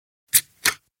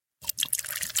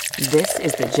This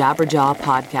is the Jabberjaw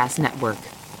Podcast Network.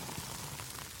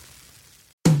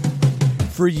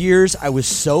 For years, I was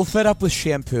so fed up with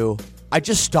shampoo, I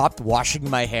just stopped washing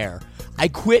my hair. I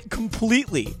quit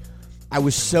completely. I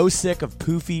was so sick of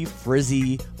poofy,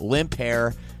 frizzy, limp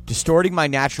hair, distorting my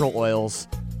natural oils.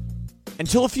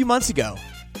 Until a few months ago,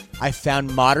 I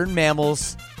found Modern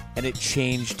Mammals, and it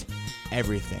changed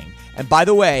everything. And by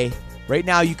the way, right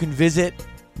now you can visit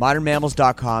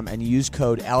modernmammals.com and use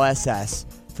code LSS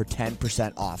for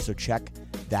 10% off. So check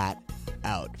that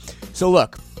out. So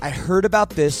look, I heard about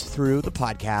this through the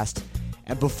podcast,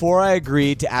 and before I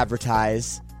agreed to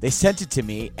advertise, they sent it to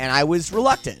me, and I was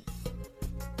reluctant.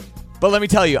 But let me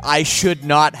tell you, I should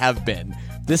not have been.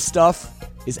 This stuff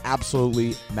is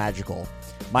absolutely magical.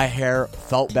 My hair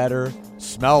felt better,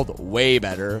 smelled way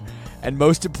better, and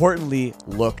most importantly,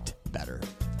 looked better.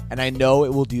 And I know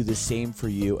it will do the same for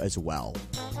you as well.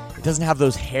 It doesn't have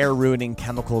those hair-ruining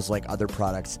chemicals like other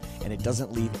products, and it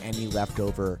doesn't leave any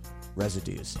leftover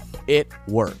residues. It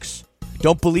works.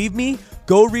 Don't believe me?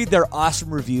 Go read their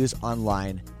awesome reviews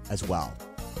online as well.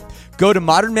 Go to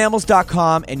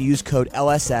modernmammals.com and use code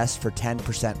LSS for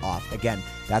 10% off. Again,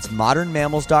 that's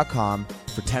modernmammals.com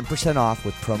for 10% off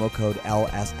with promo code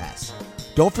LSS.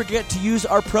 Don't forget to use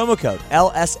our promo code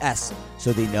LSS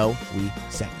so they know we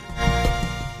sent you.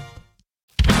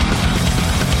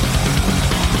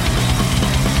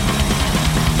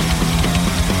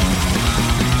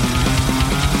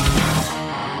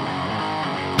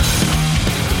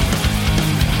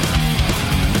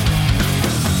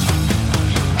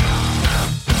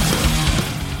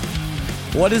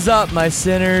 What is up, my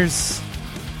sinners?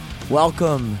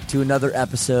 Welcome to another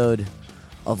episode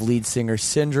of Lead Singer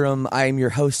Syndrome. I am your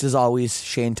host, as always,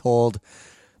 Shane Told.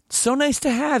 So nice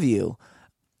to have you.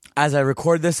 As I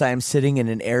record this, I am sitting in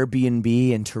an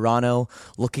Airbnb in Toronto,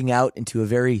 looking out into a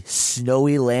very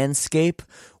snowy landscape.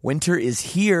 Winter is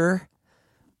here.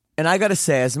 And I gotta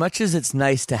say, as much as it's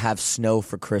nice to have snow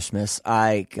for Christmas,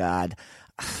 I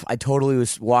totally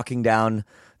was walking down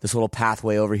this little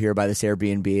pathway over here by this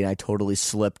Airbnb, and I totally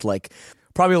slipped. Like,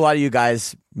 probably a lot of you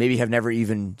guys maybe have never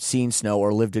even seen snow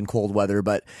or lived in cold weather,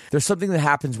 but there's something that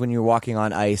happens when you're walking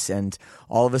on ice and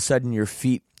all of a sudden your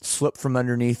feet slip from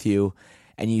underneath you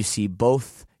and you see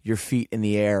both your feet in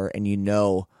the air and you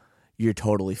know you're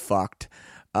totally fucked.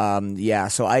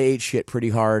 So I ate shit pretty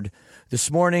hard this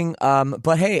morning.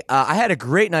 But hey, I had a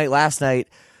great night last night.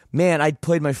 Man, I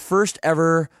played my first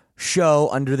ever show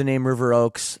under the name River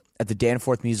Oaks at the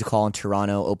Danforth Music Hall in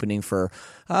Toronto, opening for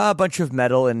a bunch of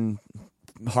metal and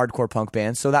hardcore punk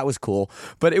bands, so that was cool.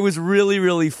 But it was really,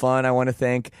 really fun. I want to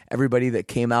thank everybody that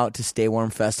came out to Stay Warm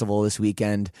Festival this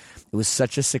weekend. It was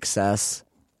such a success.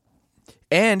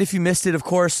 And if you missed it, of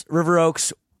course, River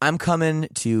Oaks, I'm coming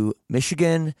to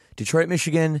Michigan, Detroit,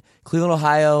 Michigan, Cleveland,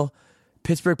 Ohio,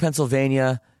 Pittsburgh,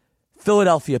 Pennsylvania,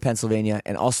 Philadelphia, Pennsylvania,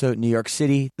 and also New York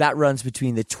City. That runs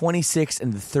between the 26th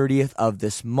and the 30th of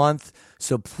this month.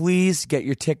 So please get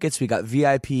your tickets. We got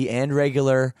VIP and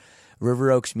regular.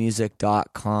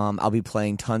 RiverOaksMusic.com. I'll be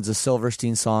playing tons of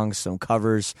Silverstein songs, some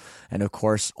covers, and of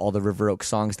course, all the River Oaks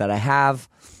songs that I have.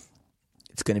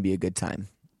 It's going to be a good time.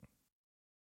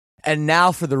 And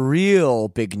now for the real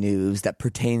big news that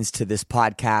pertains to this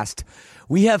podcast.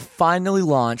 We have finally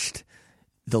launched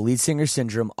the Lead Singer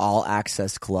Syndrome All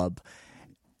Access Club.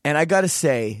 And I gotta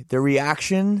say, the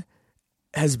reaction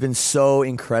has been so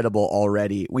incredible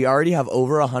already. We already have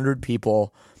over 100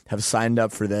 people have signed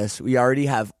up for this. We already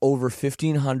have over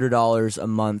 $1,500 a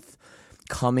month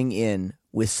coming in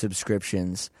with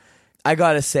subscriptions. I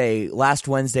gotta say, last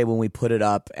Wednesday when we put it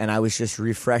up and I was just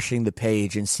refreshing the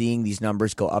page and seeing these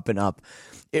numbers go up and up,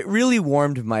 it really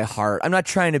warmed my heart. I'm not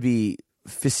trying to be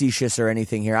facetious or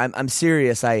anything here. I'm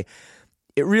serious.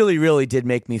 It really, really did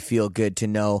make me feel good to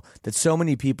know that so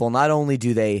many people, not only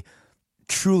do they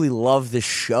truly love this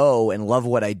show and love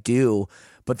what I do,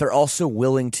 but they're also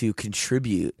willing to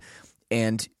contribute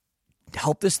and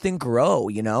help this thing grow.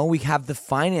 You know, we have the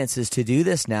finances to do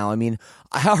this now. I mean,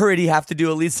 I already have to do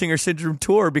a Lead Singer Syndrome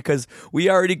tour because we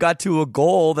already got to a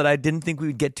goal that I didn't think we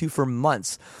would get to for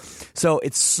months. So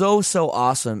it's so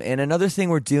awesome. And another thing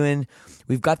we're doing,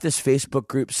 we've got this Facebook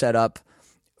group set up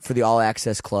for the All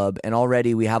Access Club, and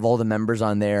already we have all the members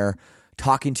on there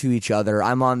talking to each other.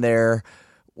 I'm on there.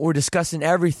 We're discussing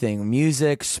everything,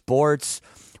 music, sports.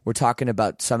 We're talking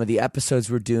about some of the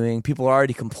episodes we're doing. People are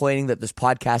already complaining that this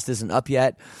podcast isn't up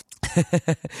yet.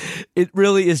 It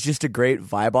really is just a great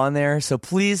vibe on there. So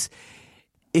please,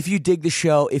 if you dig the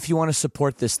show, if you want to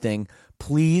support this thing,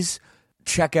 please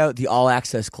check out the All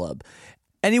Access Club.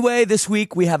 Anyway, this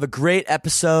week we have a great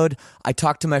episode. I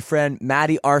talked to my friend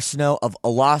Maddie Arsenault of A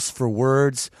Loss for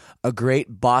Words, a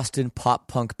great Boston pop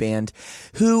punk band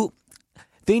who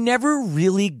they never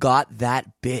really got that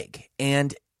big.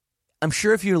 And I'm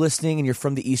sure if you're listening and you're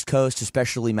from the East Coast,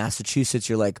 especially Massachusetts,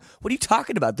 you're like, what are you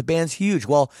talking about? The band's huge.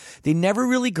 Well, they never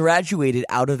really graduated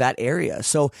out of that area.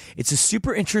 So it's a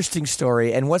super interesting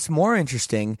story. And what's more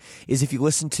interesting is if you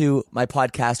listen to my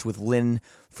podcast with Lynn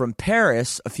from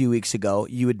Paris a few weeks ago,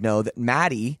 you would know that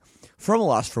Maddie from A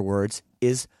Loss for Words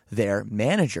is their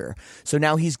manager. So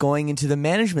now he's going into the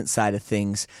management side of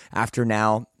things after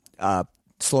now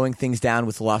slowing things down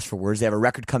with A Loss for Words. They have a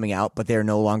record coming out, but they're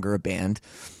no longer a band.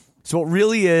 So it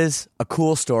really is a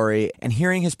cool story, and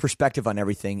hearing his perspective on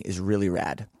everything is really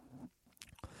rad.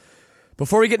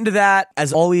 Before we get into that,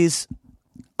 as always,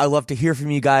 I love to hear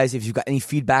from you guys. If you've got any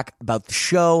feedback about the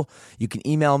show, you can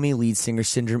email me,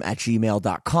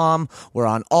 leadsingersyndrome@gmail.com. We're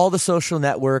on all the social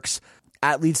networks,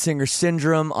 at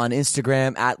leadsingersyndrome on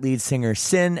Instagram, at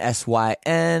leadsingersyn,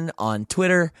 S-Y-N, on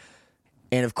Twitter.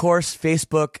 And of course,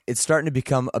 Facebook, it's starting to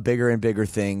become a bigger and bigger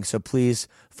thing. So please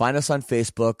find us on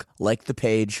Facebook, like the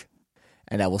page,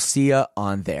 and I will see you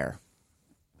on there.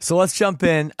 So let's jump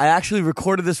in. I actually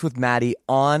recorded this with Maddie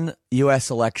on U.S.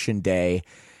 Election Day.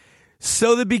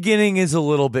 So the beginning is a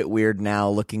little bit weird now,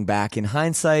 looking back in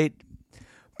hindsight.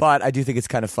 But I do think it's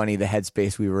kind of funny the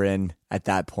headspace we were in at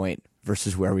that point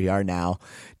versus where we are now.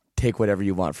 Take whatever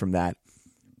you want from that.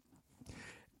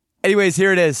 Anyways,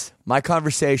 here it is. My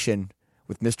conversation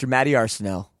with Mr. Maddie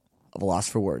Arsenault of A Loss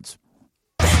for Words.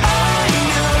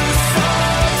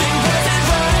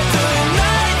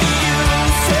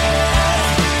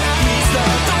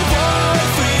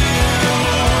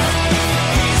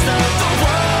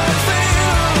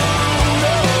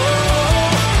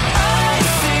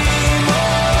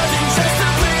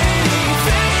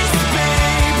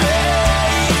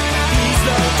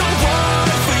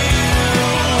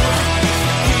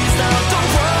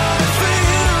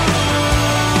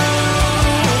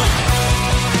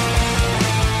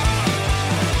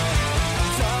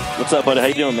 What's up, buddy? How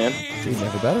you doing, man? Dude,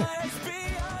 never better.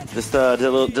 Just did a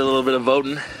little bit of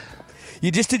voting.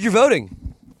 You just did your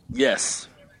voting. Yes.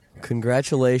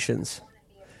 Congratulations.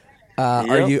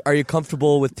 Yep. Are you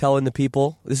comfortable with telling the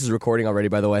people? This is recording already,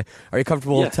 by the way. Are you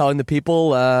comfortable with telling the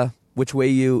people which way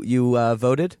you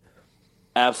voted?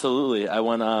 Absolutely. I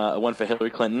went for Hillary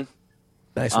Clinton.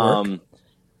 Nice work.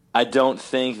 I don't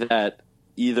think that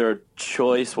either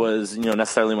choice was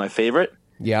necessarily my favorite.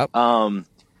 Yep.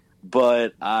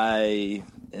 But I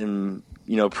am,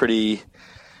 pretty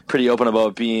open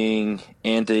about being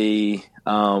anti,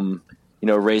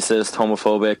 racist,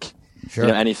 homophobic, Sure.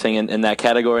 Anything in that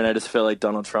category. And I just feel like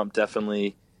Donald Trump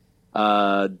definitely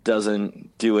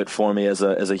doesn't do it for me as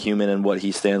a human and what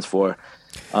he stands for.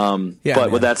 With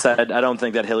that said, I don't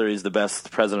think that Hillary is the best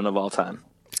president of all time.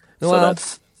 Well, so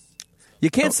that's.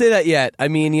 You can't say that yet. I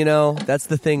mean, that's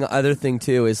the thing. Other thing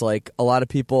too is like a lot of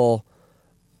people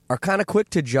are kind of quick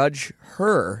to judge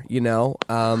her,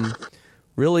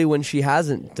 really when she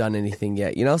hasn't done anything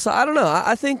yet, So I don't know.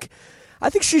 I think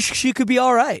she could be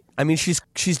all right. I mean, she's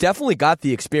definitely got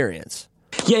the experience.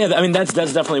 Yeah. I mean, that's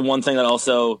definitely one thing that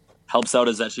also helps out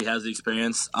is that she has the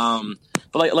experience. But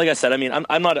like I said, I mean,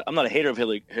 I'm not a hater of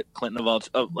Hillary Clinton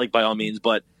by all means,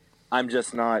 but I'm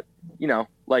just not,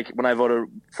 like when I voted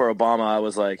for Obama, I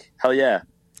was like, hell yeah,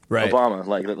 right. Obama,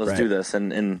 like let's do this,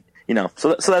 and. So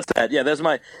that's that. Yeah, there's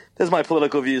my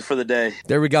political views for the day.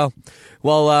 There we go.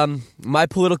 Well, my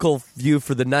political view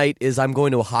for the night is I'm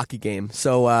going to a hockey game.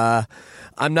 So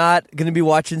I'm not going to be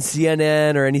watching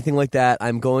CNN or anything like that.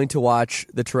 I'm going to watch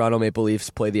the Toronto Maple Leafs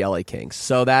play the LA Kings.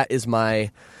 So that is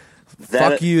my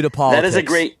fuck you to politics. That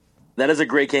is a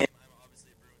great game. I'm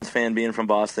obviously a Bruins fan being from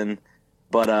Boston.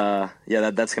 But,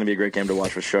 that's going to be a great game to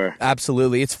watch for sure.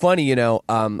 Absolutely. It's funny, I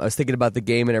was thinking about the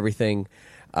game and everything.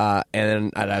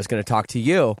 And I was going to talk to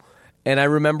you, and I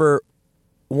remember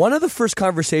one of the first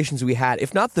conversations we had,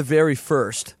 if not the very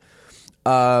first.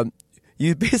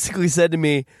 You basically said to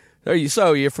me,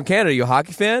 "You're from Canada? Are you a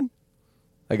hockey fan?"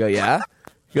 I go, "Yeah."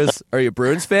 He goes, "Are you a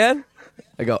Bruins fan?"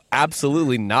 I go,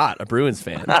 "Absolutely not a Bruins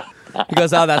fan." He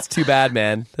goes, "Oh, that's too bad,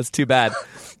 man. That's too bad."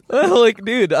 I'm like,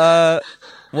 dude,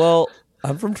 well,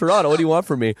 I'm from Toronto. What do you want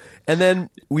from me? And then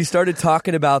we started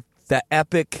talking about the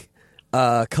epic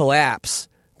collapse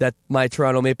that my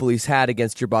Toronto Maple Leafs had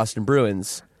against your Boston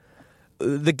Bruins.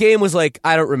 The game was like,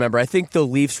 I don't remember. I think the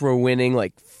Leafs were winning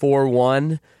like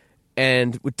 4-1,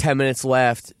 and with 10 minutes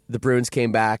left, the Bruins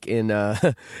came back in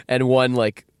and won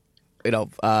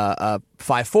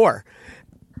 5-4.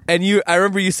 And I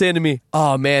remember you saying to me,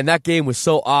 "Oh man, that game was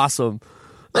so awesome."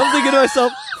 I'm thinking to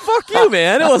myself, fuck you,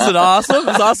 man. It wasn't awesome. It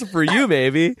was awesome for you,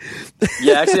 maybe.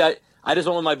 Yeah, actually, I just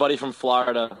went with my buddy from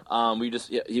Florida.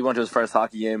 He went to his first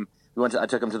hockey game. I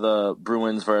took him to the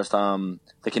Bruins versus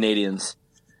the Canadians.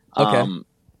 Okay.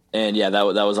 And yeah, that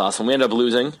was awesome. We ended up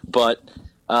losing, but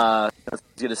it's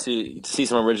good to see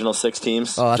some original six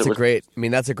teams. Oh, that's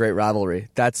a great rivalry.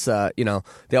 That's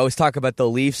they always talk about the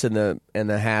Leafs and the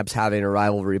Habs having a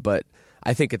rivalry, but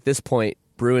I think at this point,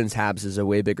 Bruins Habs is a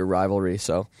way bigger rivalry.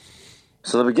 So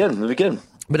that'll be good.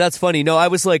 But that's funny. No, I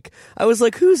was like,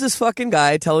 who's this fucking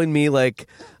guy telling me like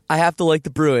I have to like the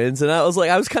Bruins? And I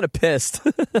was kind of pissed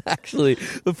actually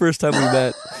the first time we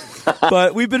met.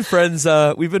 But we've been friends.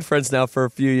 We've been friends now for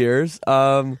a few years.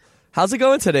 How's it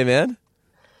going today, man?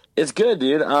 It's good,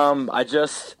 dude. I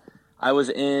just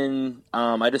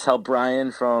helped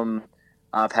Brian from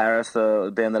Paris,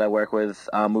 the band that I work with,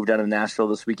 move down to Nashville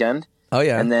this weekend. Oh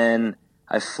yeah. And then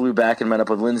I flew back and met up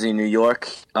with Lindsay in New York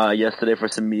yesterday for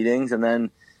some meetings, and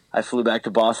then I flew back to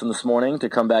Boston this morning to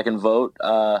come back and vote.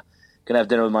 Gonna have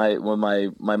dinner with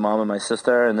my mom and my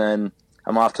sister, and then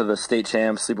I'm off to the State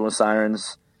Champs, Sleeping with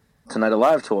Sirens tonight, a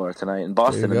live tour tonight in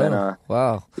Boston, and then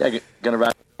wow, yeah, gonna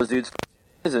wrap those dudes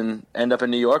and end up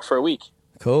in New York for a week.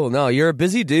 Cool. No, you're a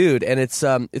busy dude, and it's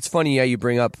funny. Yeah, you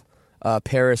bring up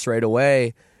Paris right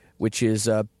away, which is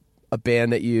a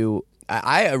band that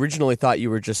I originally thought you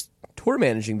were just tour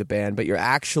managing the band, but you're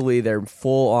actually their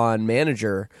full on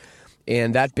manager,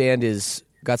 and that band is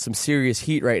got some serious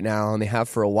heat right now, and they have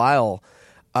for a while.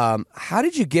 How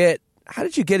did you get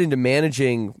into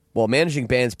managing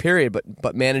bands, period,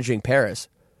 but managing Paris?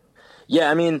 Yeah,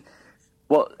 I mean,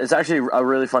 well, it's actually a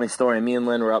really funny story. Me and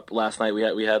Lynn were up last night.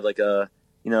 We had like a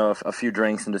few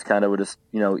drinks and just kind of were just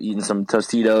eating some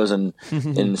Tostitos and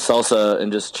and salsa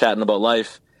and just chatting about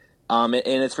life. And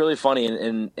it's really funny,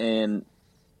 and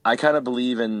I kind of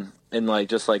believe in like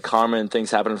just like karma and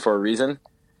things happening for a reason.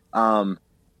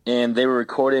 And they were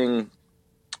recording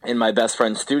in my best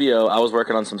friend's studio. I was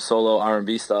working on some solo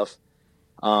R&B stuff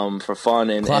for fun.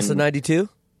 And Class of '92.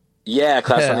 Yeah,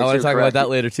 Class of '92. I want to talk about that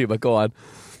later too, but go on.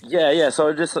 Yeah.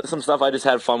 So just some stuff I just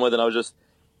had fun with, and I was just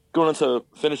going to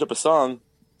finish up a song,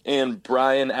 and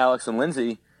Brian, Alex, and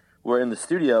Lindsay were in the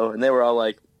studio, and they were all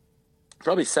like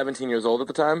probably 17 years old at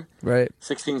the time. Right.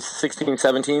 16,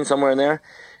 17, somewhere in there.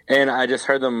 And I just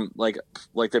heard them like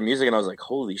their music, and I was like,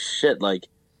 holy shit, like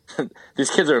these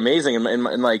kids are amazing. And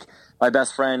like my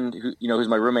best friend, who's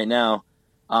my roommate now,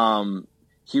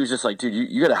 he was just like, dude,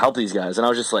 you got to help these guys. And I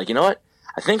was just like, you know what?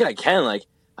 I think I can. Like,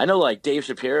 I know like Dave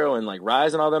Shapiro and like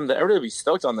Rise and all them, everybody would be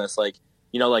stoked on this. Like,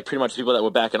 like pretty much people that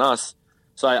were backing us.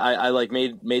 So I like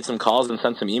made some calls and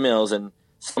sent some emails, and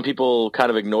some people kind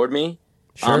of ignored me.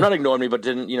 Sure. Not ignored me, but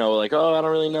didn't, like, oh, I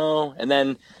don't really know. And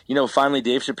then, finally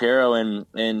Dave Shapiro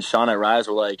and Sean at Rise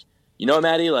were like, you know what,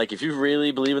 Maddie, like, if you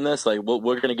really believe in this, like, we're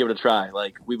going to give it a try.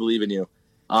 Like, we believe in you.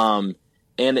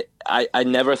 And I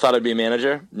never thought I'd be a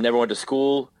manager, never went to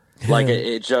school. Like,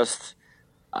 it just,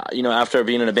 after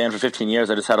being in a band for 15 years,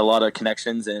 I just had a lot of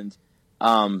connections and,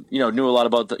 knew a lot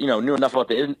about knew enough about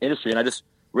the industry, and I just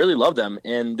really loved them.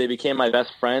 And they became my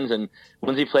best friends. And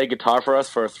Lindsay played guitar for us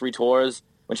for 3 tours.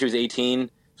 When she was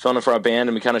 18, filmed her for our band,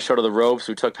 and we kind of showed her the ropes.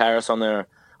 We took Paris on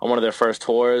one of their first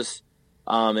tours,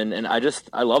 and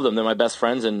I love them. They're my best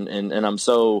friends, and I'm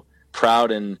so proud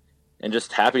and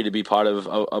just happy to be part of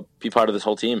this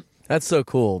whole team. That's so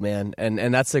cool, man,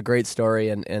 and that's a great story,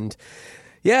 and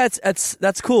yeah,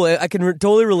 that's cool. I can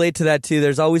totally relate to that too.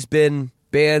 There's always been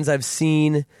bands I've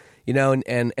seen, and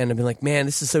I've been like, man,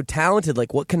 this is so talented.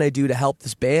 Like, what can I do to help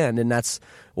this band? And that's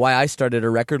why I started a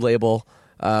record label.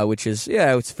 Which is,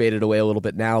 it's faded away a little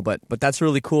bit now, but that's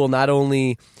really cool. Not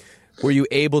only were you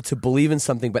able to believe in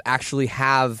something, but actually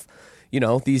have,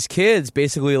 these kids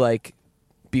basically like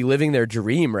be living their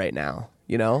dream right now.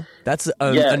 That's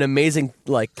an amazing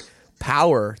like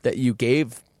power that you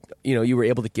gave, you were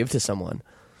able to give to someone.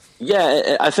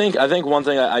 Yeah, I think one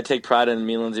thing I take pride in,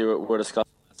 me and Lindsay were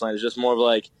discussing last night, is just more of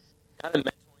like kind of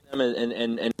mentoring them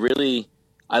and really,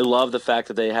 I love the fact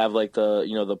that they have like the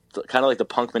kind of like the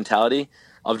punk mentality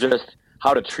of just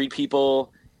how to treat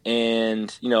people,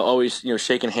 and always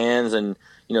shaking hands and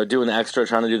doing the extra,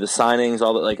 trying to do the signings,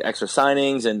 all the like extra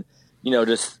signings, and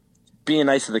just being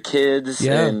nice to the kids,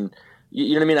 and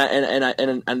you know what I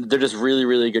mean. And they're just really,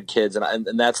 really good kids,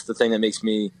 and that's the thing that makes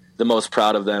me the most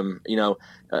proud of them.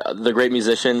 They're great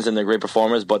musicians and they're great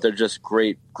performers, but they're just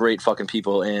great fucking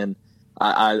people, and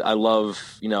I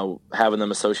love having them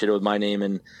associated with my name,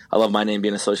 and I love my name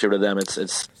being associated with them.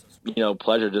 It's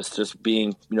pleasure just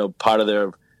being part of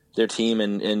their team,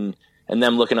 and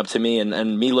them looking up to me,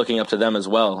 and me looking up to them as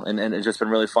well, and it's just been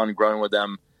really fun growing with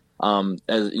them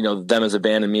as you know, them as a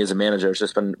band and me as a manager. It's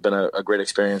just been a great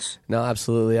experience. No,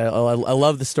 absolutely. I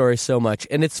love the story so much.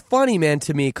 And it's funny, man,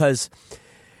 to me, because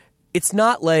it's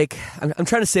not like, I'm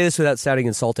trying to say this without sounding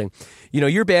insulting. You know,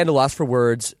 your band, A Loss for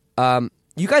Words,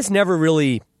 you guys never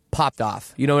really popped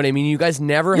off. You know what I mean? You guys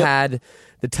never had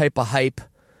the type of hype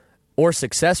or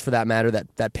success, for that matter,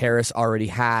 that Paris already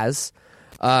has.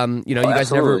 You know, you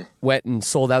guys absolutely. never went and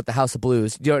sold out the House of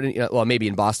Blues. You know, well, maybe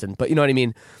in Boston, but you know what I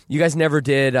mean? You guys never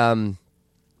did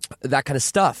that kind of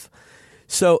stuff.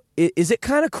 So is it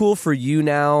kind of cool for you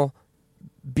now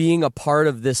being a part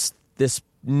of this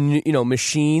you know,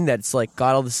 machine that's like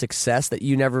got all the success that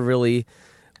you never really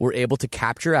were able to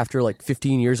capture after like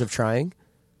 15 years of trying?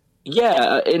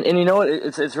 Yeah, and you know what?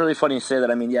 It's really funny you say that.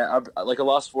 I mean, yeah, like A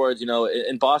Lost for Words, you know,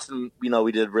 in Boston, you know,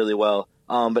 we did really well.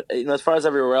 But you know, as far as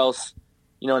everywhere else,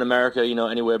 you know, in America, you know,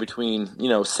 anywhere between, you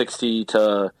know, 60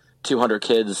 to 200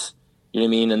 kids, you know what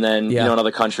I mean? And then, you know, in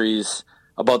other countries,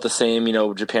 about the same, you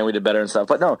know, Japan, we did better and stuff.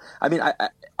 But no, I mean, I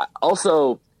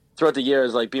also, throughout the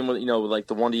years, like being with, you know, like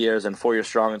the 1 years and 4 years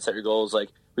strong and Set Your Goals, like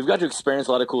we've got to experience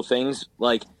a lot of cool things.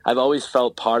 Like I've always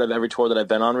felt part of every tour that I've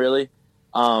been on, really.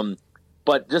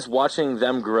 But just watching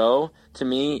them grow, to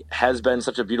me, has been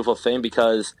such a beautiful thing,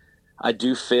 because I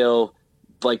do feel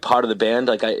like part of the band.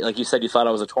 Like you said, you thought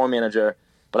I was a tour manager,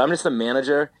 but I'm just a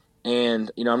manager.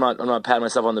 And you know, I'm not patting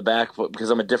myself on the back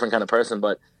because I'm a different kind of person.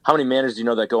 But how many managers do you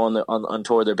know that go on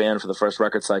tour with their band for the first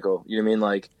record cycle? You know what I mean?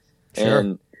 Like, Sure.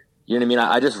 And you know what I mean?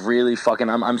 I just really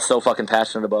I'm so fucking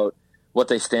passionate about what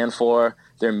they stand for,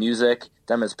 their music,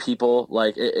 them as people.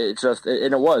 Like it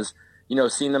was, you know,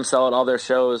 seeing them sell out all their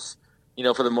shows, you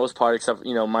know, for the most part, except,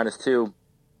 you know, -2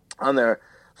 on their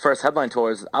first headline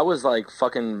tours. I was like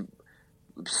fucking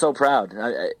so proud.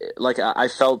 I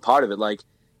felt part of it. Like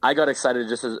I got excited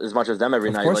just as much as them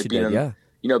every night. Like being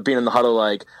in the huddle,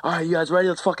 like, all right, you guys ready?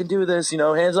 Let's fucking do this. You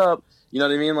know, hands up. You know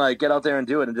what I mean? Like get out there and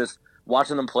do it. And just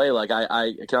watching them play. Like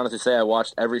I can honestly say I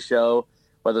watched every show,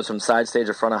 whether it's from side stage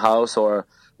or front of house or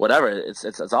whatever. It's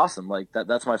awesome. Like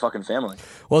that's my fucking family.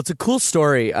 Well, it's a cool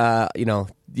story, you know,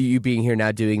 you being here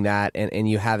now doing that and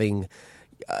you having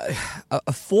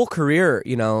a full career,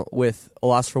 you know, with A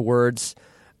Loss for Words,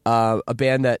 a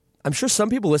band that I'm sure some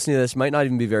people listening to this might not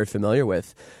even be very familiar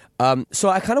with. So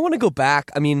I kind of want to go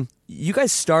back. I mean, you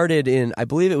guys started in, I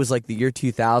believe it was like the year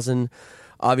 2000.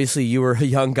 Obviously, you were a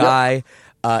young guy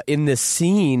in this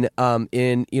scene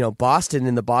in, you know, Boston,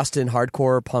 in the Boston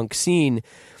hardcore punk scene.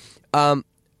 I'm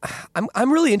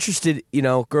really interested, you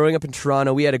know, growing up in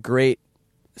Toronto, we had a great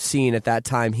scene at that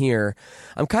time here.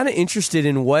 I'm kind of interested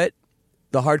in what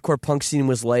the hardcore punk scene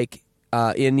was like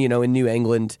in New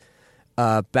England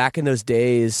back in those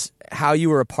days, how you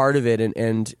were a part of it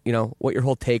and you know, what your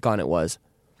whole take on it was.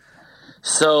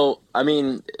 So, I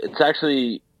mean,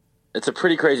 it's a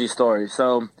pretty crazy story.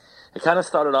 So it kind of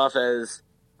started off as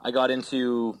I got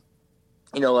into,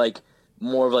 you know, like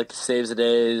more of like the Saves the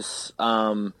Days,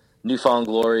 Newfound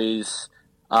Glories,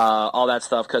 all that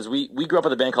stuff, because we grew up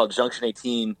with a band called Junction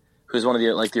 18, who's one of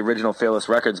the original Fearless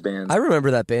Records bands. I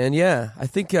remember that band. Yeah, I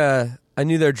think I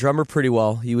knew their drummer pretty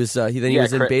well. He was he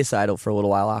was in Bass Idol for a little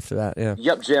while after that. Yeah.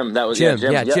 Yep, Jim. That was Jim.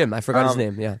 Jim. Yeah, yep. Jim. I forgot his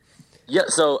name. Yeah. Yeah.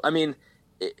 So I mean,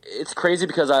 it's crazy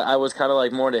because I was kind of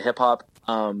like more into hip hop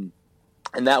in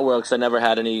that world, because I never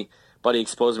had anybody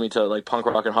expose me to like punk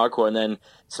rock and hardcore. And then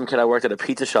some kid I worked at a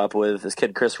pizza shop with, this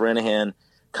kid Chris Ranahan,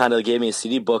 kind of gave me a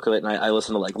CD booklet, and I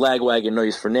listened to like Lagwagon, No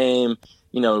Use for Name,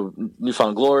 you know,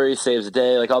 Newfound Glory, Saves the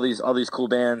Day, like all these cool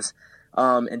bands,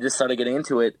 and just started getting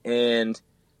into it. And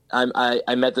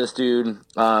I met this dude,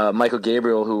 Michael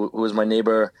Gabriel, who was my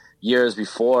neighbor years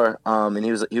before, and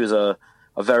he was a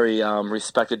very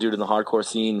respected dude in the hardcore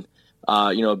scene,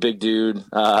 you know, a big dude,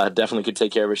 definitely could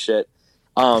take care of his shit.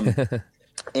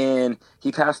 And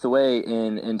he passed away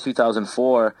in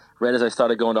 2004, right as I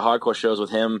started going to hardcore shows with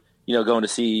him, you know, going to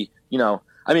see, you know,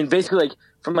 I mean, basically like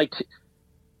from like,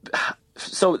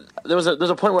 so there's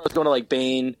a point where I was going to like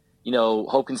Bane, you know,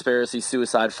 Hope Conspiracy,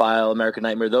 Suicide File, American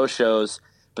Nightmare, those shows.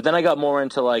 But then I got more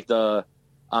into like the,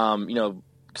 you know,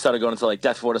 started going into like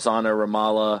Death Before Dishonor,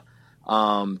 Ramallah,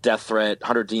 Death Threat,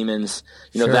 100 Demons,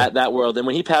 you know, that world. And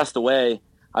when he passed away,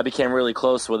 I became really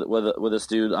close with this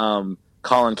dude,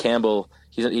 Colin Campbell.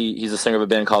 He's a singer of a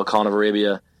band called Colin of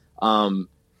Arabia,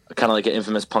 kind of like an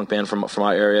infamous punk band from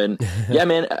our area. And yeah,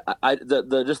 man,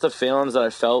 just the feelings that I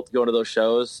felt going to those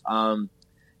shows,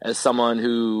 as someone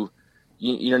who,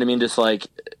 you know what I mean, just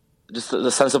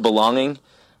the sense of belonging,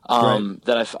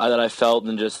 that I felt,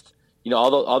 and just, you know,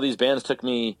 all these bands took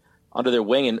me under their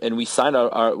wing, and we signed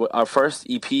our first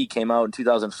EP came out in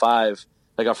 2005,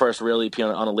 like our first real EP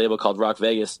on a label called Rock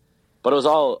Vegas, but it was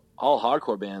all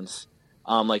hardcore bands,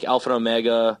 like Alpha and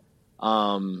Omega,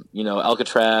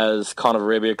 Alcatraz, Khan of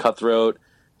Arabia, Cutthroat,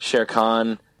 Shere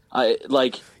Khan. We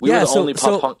were the only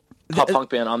pop punk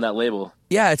band on that label.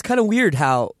 Yeah, it's kind of weird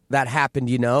how that happened,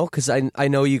 because I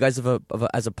know you guys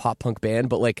as a pop punk band,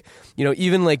 but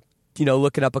even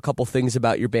looking up a couple things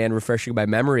about your band, refreshing my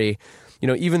memory,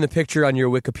 even the picture on your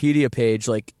Wikipedia page,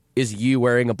 is you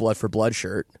wearing a Blood for Blood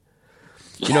shirt.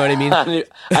 You know what I mean? I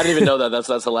didn't even know that.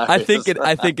 That's hilarious.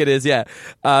 I think it is. Yeah.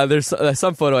 There's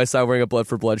some photo I saw wearing a Blood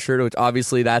for Blood shirt, which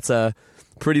obviously that's a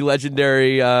pretty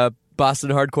legendary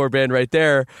Boston hardcore band right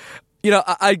there.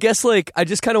 I guess I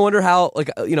just kind of wonder how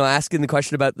asking the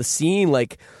question about the scene,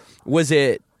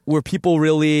 were people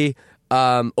really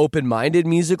open minded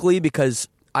musically? Because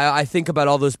I think about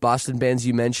all those Boston bands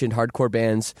you mentioned, hardcore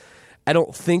bands. I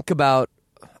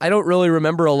don't really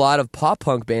remember a lot of pop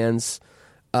punk bands.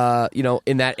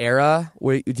 In that era,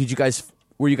 were you guys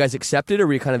accepted, or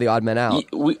were you kind of the odd man out?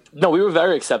 We were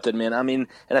very accepted, man. I mean,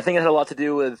 and I think it had a lot to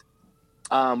do with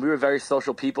we were very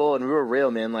social people, and we were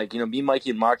real, man. Me,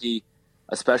 Mikey, and Marky,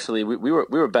 especially, we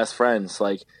were best friends.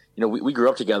 We grew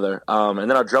up together. And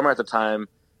then our drummer at the time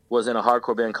was in a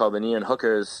hardcore band called the Neon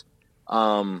Hookers,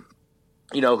 who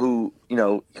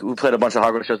played a bunch of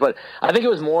hardcore shows. But I think it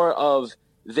was more of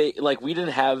we didn't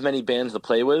have many bands to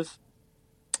play with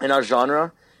in our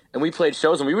genre. And we played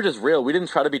shows, and we were just real. We didn't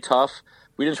try to be tough.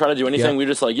 We didn't try to do anything. Yeah. We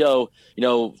were just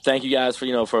thank you guys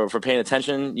for paying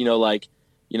attention.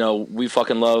 We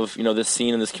fucking love, this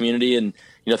scene and this community. And,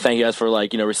 thank you guys for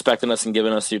respecting us and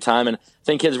giving us your time. And I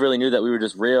think kids really knew that we were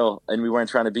just real and we weren't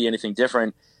trying to be anything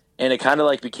different. And it kind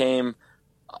of became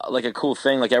a cool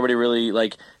thing. Everybody really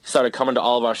started coming to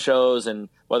all of our shows, and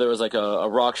whether it was a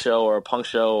rock show or a punk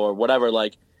show or whatever,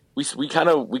 we kind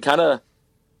of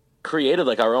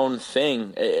created our own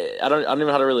thing. I don't even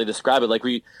know how to really describe it.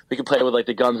 We could play with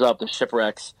the Guns Up, the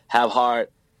Shipwrecks, Have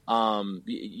Heart, On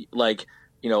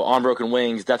Broken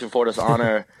Wings, Death Before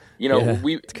Dishonor.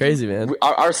 It's crazy, man.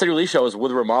 Our city release show was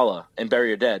with Ramallah and Bury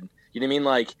Your Dead. You know what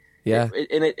I mean? Yeah.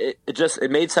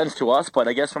 It made sense to us, but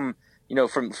I guess for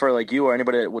you or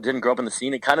anybody that didn't grow up in the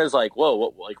scene, it kind of is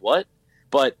whoa, what?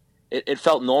 But it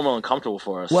felt normal and comfortable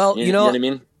for us. Well, you know what I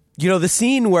mean? The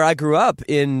scene where I grew up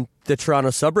in the Toronto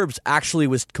suburbs actually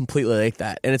was completely like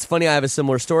that. And it's funny, I have a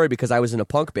similar story because I was in a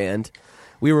punk band.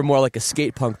 We were more like a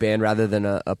skate punk band rather than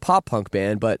a pop punk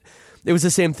band, but it was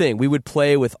the same thing. We would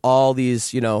play with all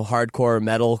these, hardcore,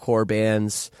 metalcore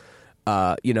bands,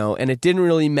 and it didn't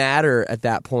really matter at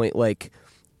that point.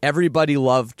 Everybody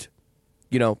loved,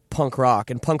 punk rock,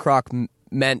 and punk rock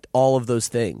meant all of those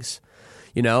things,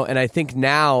 and I think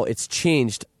now it's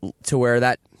changed to where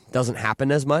that doesn't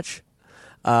happen as much.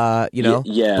 Yeah.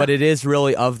 But it is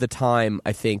really of the time,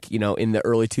 I think, in the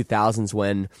early 2000s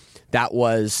when that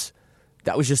was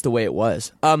just the way it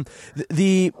was.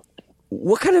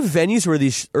 What kind of venues were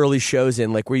these early shows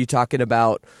in? Were you talking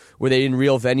about, were they in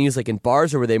real venues, in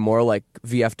bars, or were they more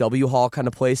VFW hall kind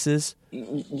of places?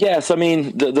 Yes. I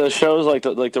mean, the shows,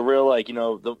 the real,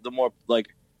 the more,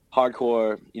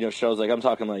 hardcore, shows, I'm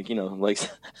talking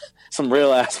some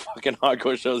real ass fucking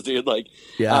hardcore shows, dude.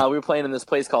 We were playing in this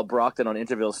place called Brockton on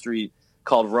Interville Street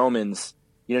called Romans.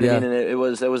 You know what I mean? And it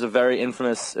was a very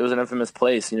infamous. It was an infamous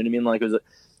place. You know what I mean? It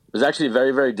was actually a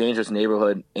very, very dangerous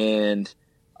neighborhood. And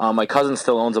my cousin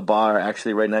still owns a bar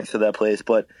actually right next to that place.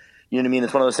 But you know what I mean?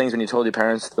 It's one of those things when you told your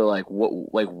parents, they're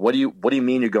what do you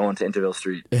mean you're going to Interville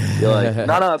Street? You're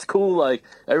no, it's cool.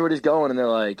 Everybody's going, and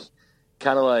they're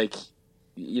kind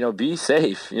of be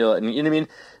safe. You know what I mean?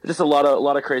 Just a lot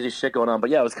of crazy shit going on.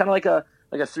 But yeah, it was kind of like a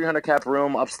 300 cap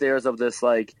room upstairs of this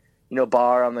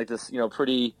bar on this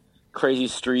pretty crazy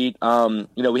street.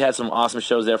 We had some awesome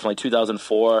shows there from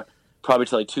 2004 probably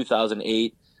to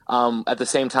 2008. At the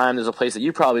same time, there's a place that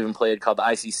you probably even played called the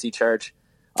ICC Church.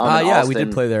 Yeah, we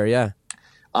did play there. Yeah.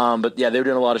 But yeah, they were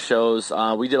doing a lot of shows.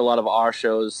 We did a lot of our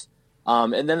shows.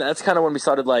 And then that's kind of when we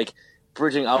started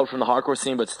bridging out from the hardcore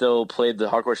scene, but still played the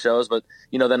hardcore shows. But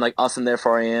then us and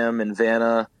Therefore I Am and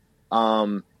Vanna,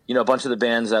 a bunch of the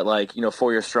bands that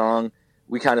 4 Year Strong,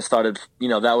 we kind of started.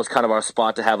 That was kind of our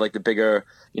spot to have the bigger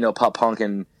pop punk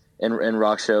and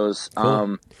rock shows.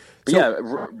 Cool.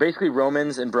 But basically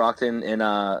Romans and Brockton and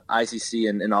ICC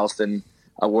and Alston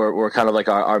were kind of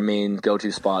our main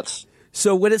go-to spots.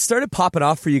 So when it started popping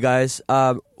off for you guys,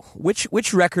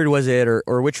 which record was it,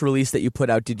 or which release that you put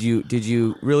out? Did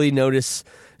you really notice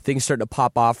things starting to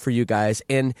pop off for you guys?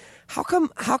 And how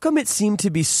come it seemed to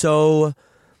be so,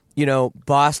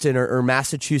 Boston or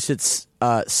Massachusetts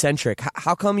centric?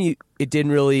 How come it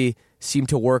didn't really seem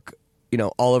to work,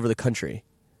 all over the country?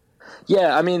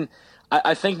 Yeah, I mean,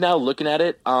 I think now looking at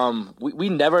it, we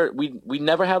never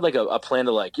had a plan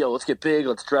to let's get big,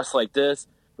 let's dress like this,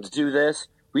 let's do this.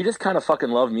 we just kind of fucking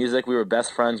love music. We were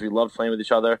best friends. We loved playing with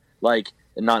each other, like,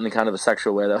 and not in kind of a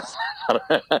sexual way though.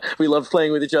 We loved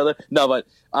playing with each other. No, but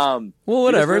well,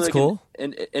 whatever, really it's cool.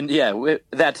 And yeah,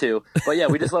 that too. But yeah,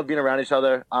 we just love being around each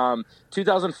other.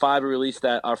 2005, we released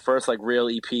our first like real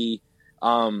EP.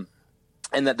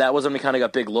 And that was when we kind of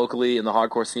got big locally in the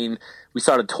hardcore scene. We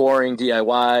started touring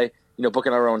DIY,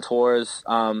 booking our own tours.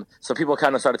 So people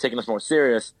kind of started taking us more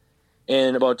serious.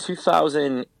 In about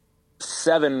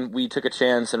 2007, we took a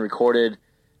chance and recorded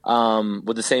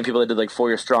with the same people that did like 4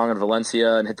 Year Strong in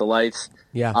Valencia and Hit the Lights.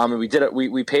 Yeah. And we did it.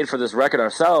 We paid for this record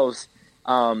ourselves,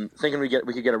 thinking we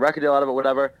could get a record deal out of it,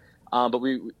 whatever. But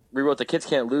we wrote The Kids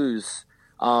Can't Lose,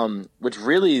 which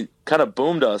really kind of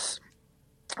boomed us.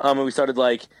 And we started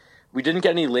we didn't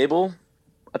get any label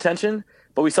attention,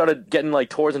 but we started getting like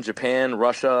tours in Japan,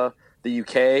 Russia, the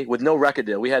UK with no record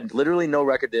deal. We had literally no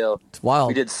record deal. It's wild.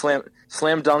 We did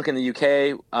Slam Dunk in the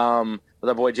UK with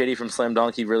our boy JD from Slam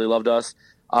Dunk. He really loved us.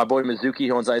 Our boy Mizuki,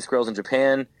 who owns Ice Girls in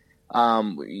Japan.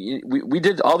 We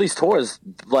did all these tours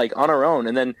like on our own,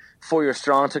 and then 4 Year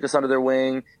Strong took us under their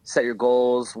wing. Set Your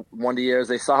Goals, Wonder Years.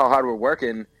 They saw how hard we're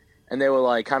working, and they were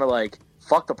like, kind of like,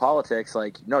 fuck the politics.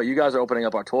 Like, no, you guys are opening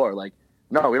up our tour. Like,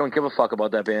 no, we don't give a fuck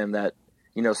about that band that,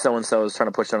 so-and-so is trying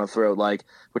to push down our throat. Like,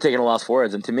 we're taking a loss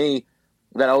forwards. And to me,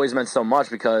 that always meant so much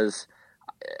because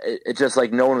it just,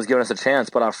 like, no one was giving us a chance,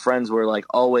 but our friends were, like,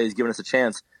 always giving us a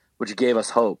chance, which gave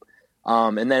us hope.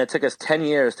 And then it took us 10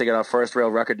 years to get our first real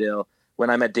record deal when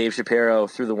I met Dave Shapiro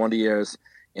through the Wonder Years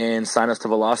and signed us to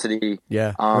Velocity.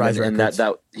 Yeah,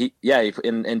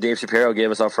 and Dave Shapiro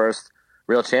gave us our first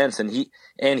real chance. And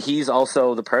he's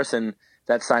also the person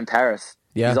that signed Paris.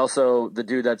 Yeah. He's also the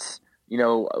dude that's,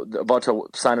 about to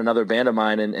sign another band of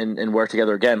mine and work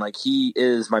together again. Like, he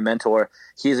is my mentor.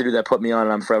 He's the dude that put me on,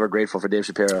 and I'm forever grateful for Dave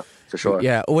Shapiro, for sure.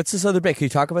 Yeah. What's this other band? Can you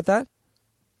talk about that?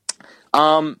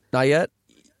 Not yet?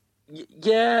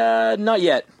 Yeah, not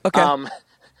yet. Okay.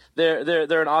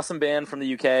 They're an awesome band from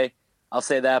the UK. I'll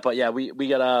say that. But yeah, we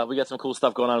got some cool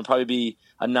stuff going on. It'll probably be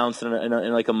announced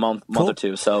in like a month or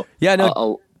two. So yeah, no.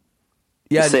 I'll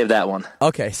Yeah, save that one.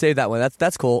 Okay, save that one.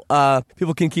 That's cool.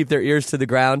 People can keep their ears to the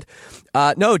ground.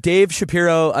 No, Dave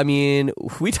Shapiro, I mean,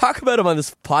 we talk about him on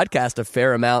this podcast a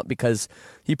fair amount because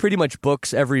he pretty much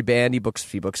books every band. He books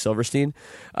Silverstein.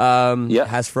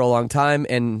 Has for a long time,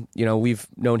 and we've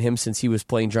known him since he was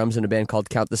playing drums in a band called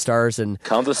Count the Stars, and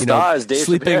Count the Stars, Dave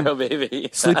Shapiro, baby.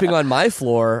 sleeping on my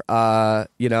floor,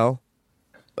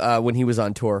 when he was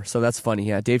on tour. So that's funny.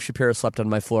 Yeah, Dave Shapiro slept on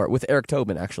my floor with Eric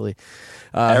Tobin, actually.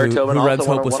 Eric Tobin, who runs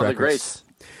also Hopeless one of the Records.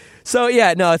 greats. So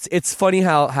yeah, no, it's funny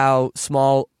how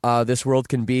small this world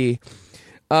can be.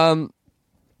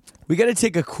 We got to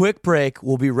take a quick break.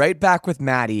 We'll be right back with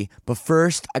Maddie. But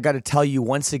first, I got to tell you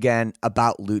once again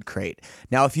about Loot Crate.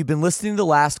 Now, if you've been listening the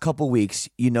last couple weeks,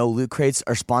 Loot Crate's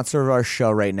our sponsor of our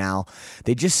show right now.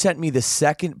 They just sent me the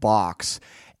second box.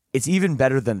 It's even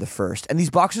better than the first. And these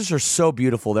boxes are so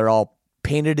beautiful. They're all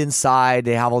painted inside.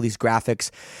 They have all these graphics.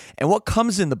 And what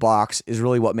comes in the box is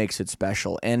really what makes it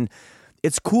special. And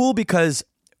it's cool because,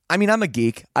 I'm a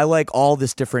geek. I like all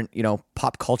this different,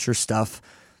 pop culture stuff.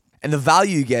 And the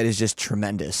value you get is just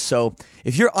tremendous. So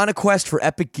if you're on a quest for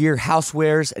epic gear,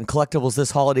 housewares, and collectibles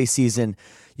this holiday season,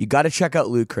 you got to check out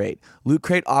Loot Crate. Loot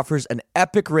Crate offers an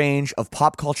epic range of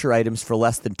pop culture items for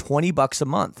less than $20 a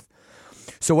month.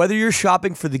 So whether you're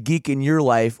shopping for the geek in your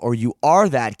life or you are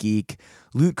that geek,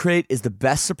 Loot Crate is the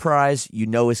best surprise you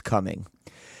know is coming.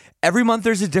 Every month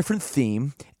there's a different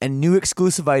theme and new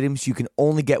exclusive items you can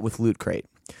only get with Loot Crate.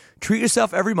 Treat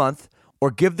yourself every month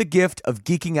or give the gift of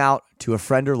geeking out to a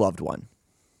friend or loved one.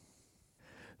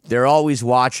 They're always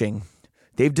watching.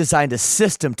 They've designed a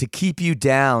system to keep you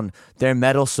down. They're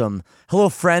meddlesome. Hello,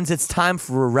 friends, it's time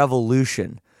for a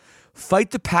revolution.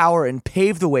 Fight the power and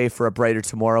pave the way for a brighter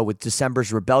tomorrow with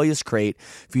December's Rebellious Crate,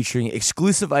 featuring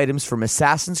exclusive items from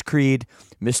Assassin's Creed,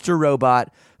 Mr.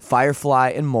 Robot,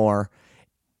 Firefly, and more,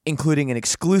 including an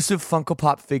exclusive Funko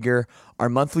Pop figure, our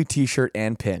monthly t-shirt,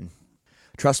 and pin.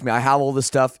 Trust me, I have all this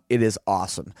stuff. It is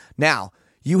awesome. Now,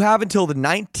 you have until the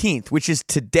 19th, which is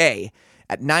today,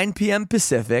 at 9 p.m.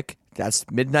 Pacific, that's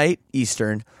midnight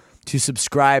Eastern, to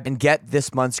subscribe and get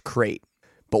this month's crate.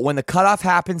 But when the cutoff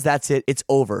happens, that's it. It's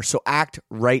over. So act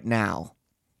right now.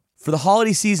 For the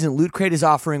holiday season, Loot Crate is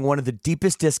offering one of the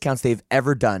deepest discounts they've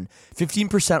ever done.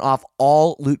 15% off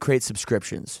all Loot Crate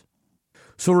subscriptions.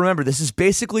 So remember, this is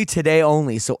basically today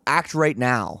only, so act right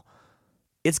now.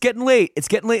 It's getting late. It's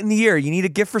getting late in the year. You need a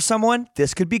gift for someone?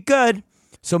 This could be good.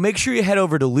 So make sure you head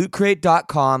over to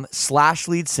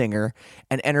lootcrate.com/leadsinger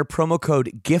and enter promo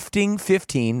code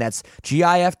GIFTING15. That's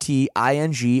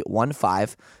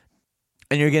GIFTING15.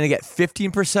 and you're going to get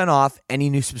 15% off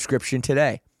any new subscription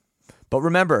today. But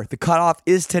remember, the cutoff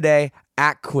is today.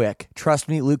 Act quick. Trust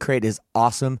me, Loot Crate is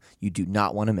awesome. You do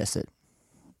not want to miss it.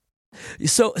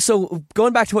 So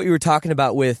going back to what you were talking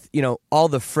about with, all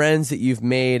the friends that you've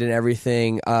made and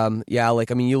everything.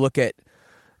 You look at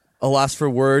A Loss for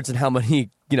Words and how many,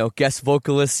 guest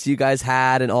vocalists you guys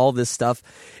had and all this stuff.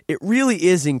 It really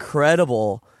is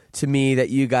incredible to me that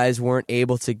you guys weren't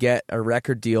able to get a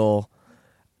record deal.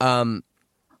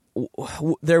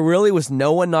 There really was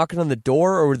no one knocking on the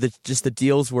door, or just the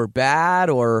deals were bad,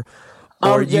 or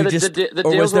the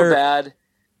deals were bad.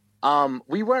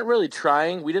 We weren't really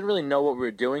trying. We didn't really know what we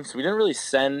were doing, so we didn't really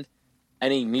send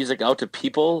any music out to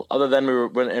people other than we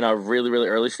were in our really, really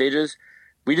early stages.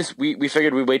 We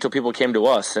figured we'd wait till people came to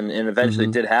us, and eventually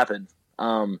it did happen.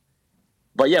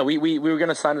 But yeah, we were going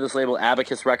to sign to this label,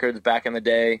 Abacus Records, back in the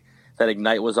day that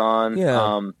Ignite was on.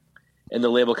 Yeah. And the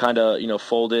label kind of,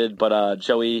 folded, but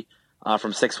Joey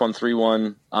from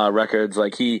 6131 Records,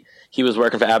 like he was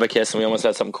working for Abacus, and we almost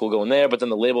had something cool going there, but then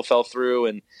the label fell through,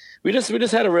 and we just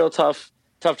had a real tough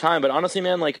time. But honestly,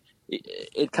 man, like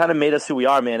it kind of made us who we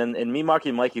are, man. And me, Marky,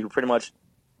 and Mikey, who pretty much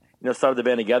started the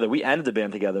band together, we ended the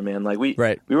band together, man. Like we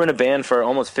were in a band for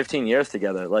almost 15 years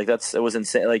together. Like it was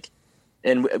insane. Like,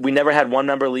 and we never had one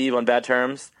member leave on bad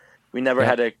terms. We never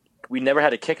had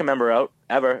to kick a member out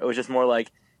ever. It was just more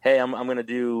like, hey, I'm going to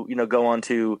do, go on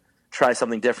to try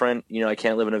something different. I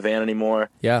can't live in a van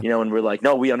anymore. Yeah. And we're like,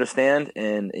 no, we understand.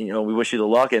 And, we wish you the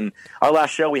luck. And our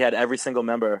last show, we had every single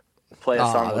member play a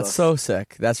song with us. That's so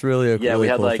sick. That's really a yeah, really we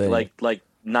had cool thing. like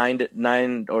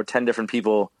 9 or 10 different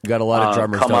people. You got a lot of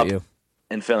drummers, come don't up you?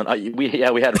 And fill in. We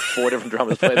had 4 different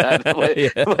drummers play that.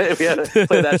 We had to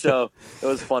play that show. It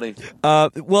was funny.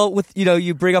 Well, with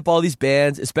you bring up all these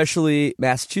bands, especially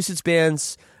Massachusetts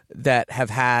bands that have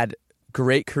had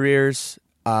great careers.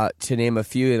 To name a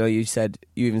few, you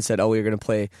even said, we're going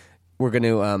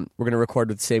to record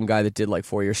with the same guy that did like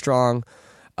 4 Year Strong.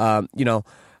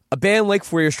 A band like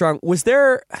 4 Year Strong, was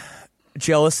there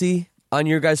jealousy on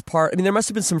your guys' part? I mean, there must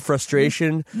have been some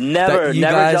frustration. Never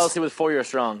jealousy with 4 Year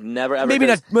Strong. Never ever. Maybe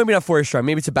not 4 Year Strong.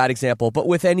 Maybe it's a bad example. But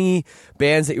with any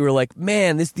bands that you were like,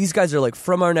 man, these guys are like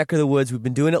from our neck of the woods. We've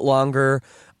been doing it longer.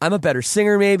 I'm a better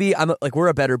singer. Maybe we're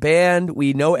a better band.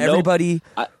 We know everybody.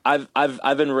 Nope.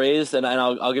 I've been raised, and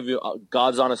I'll give you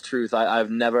God's honest truth. I've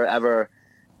never ever.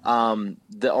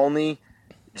 The only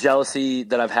jealousy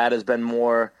that I've had has been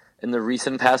more in the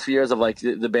recent past few years of like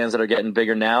the bands that are getting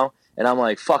bigger now. And I'm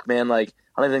like, fuck, man. Like,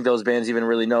 I don't think those bands even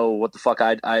really know what the fuck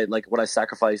I like, what I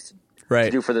sacrificed to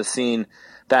do for this scene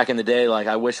back in the day. Like,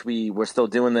 I wish we were still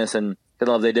doing this and good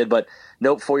love they did. But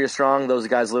nope, 4 Year Strong, those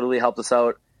guys literally helped us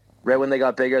out. Right when they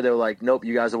got bigger, they were like, nope,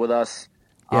 you guys are with us.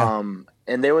 Yeah.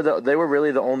 And they were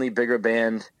really the only bigger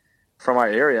band from our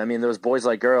area. I mean, there was Boys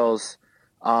Like Girls,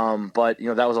 but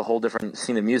that was a whole different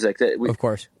scene of music. Of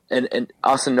course. And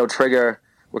us and No Trigger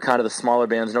were kind of the smaller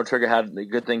bands. No Trigger had a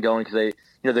good thing going because they,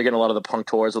 they're getting a lot of the punk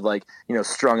tours with like,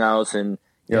 Strung Outs and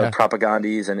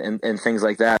Propagandis and things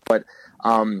like that. But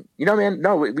man,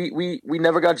 no, we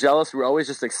never got jealous. We were always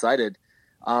just excited.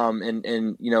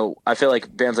 I feel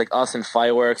like bands like us and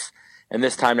Fireworks, and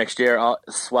this time next year,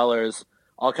 Swellers,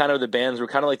 all kind of the bands were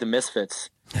kind of like the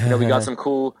Misfits. We got some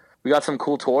cool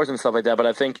tours and stuff like that. But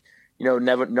I think no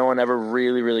one ever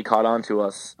really, really caught on to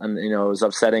us, and it was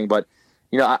upsetting. But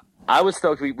I was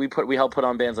stoked. We helped put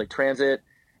on bands like Transit.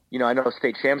 I know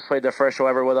State Champs played their first show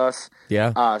ever with us.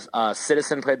 Yeah.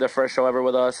 Citizen played their first show ever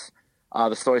with us.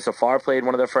 The Story So Far played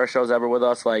one of their first shows ever with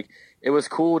us. Like, it was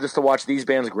cool just to watch these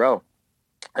bands grow.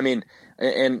 I mean,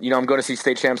 and I'm going to see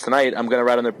State Champs tonight. I'm going to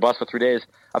ride on their bus for 3 days.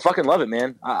 I fucking love it,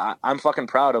 man. I'm fucking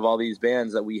proud of all these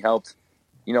bands that we helped,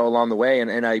 along the way.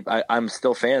 And I'm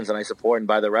still fans, and I support and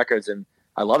buy their records, and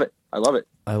I love it. I love it.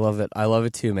 I love it. I love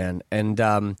it too, man.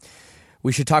 And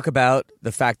we should talk about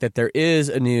the fact that there is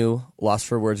a new Lost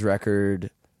for Words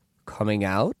record coming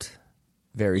out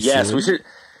very soon. Yes, we should.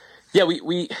 Yeah,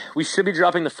 we should be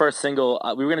dropping the first single.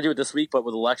 We were going to do it this week, but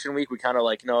with election week, we kind of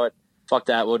like, fuck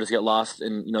that. We'll just get lost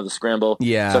in, the scramble.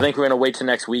 Yeah. So I think we're going to wait till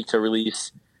next week to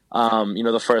release,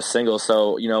 the first single.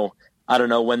 So, I don't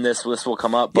know when this will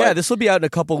come up. But yeah, this will be out in a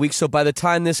couple weeks. So by the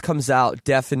time this comes out,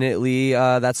 definitely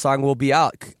that song will be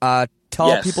out.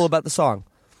 Tell people about the song.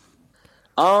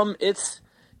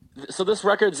 So this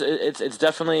record's it's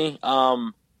definitely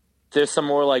there's some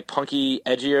more like punky,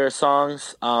 edgier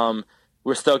songs.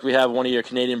 We're stoked. We have one of your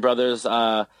Canadian brothers.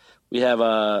 We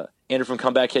have Andrew from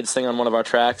Comeback Kids sing on one of our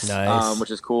tracks, nice.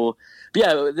 Which is cool. But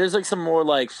yeah, there's like some more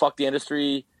like fuck the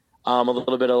industry, a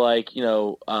little bit of like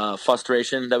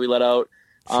frustration that we let out.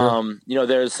 Sure.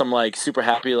 There's some like super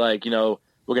happy like we'll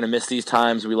we're going to miss these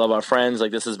times. We love our friends.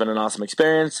 Like, this has been an awesome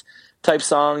experience type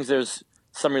songs. There's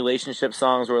some relationship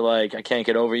songs where, like, I can't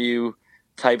get over you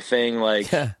type thing.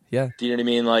 Like, Yeah. do you know what I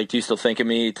mean? Like, do you still think of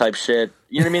me type shit?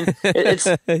 You know what I mean? It's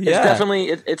definitely,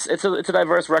 it's a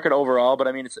diverse record overall, but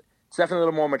I mean, it's definitely a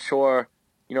little more mature,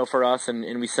 you know, for us.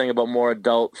 And we sing about more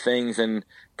adult things and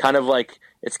kind of like,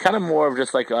 it's kind of more of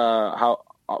just like, how,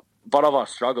 about all of our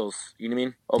struggles, you know what I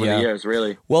mean? Over the years,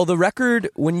 really. Well, the record,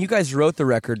 when you guys wrote the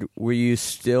record, were you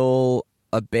still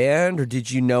a band, or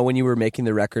did you know when you were making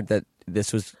the record that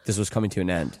this was coming to an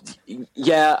end?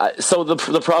 Yeah. So the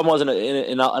problem was,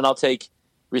 and I'll take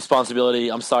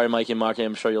responsibility. I'm sorry, Mikey and Marky,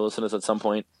 I'm sure you'll listen to this at some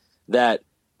point, that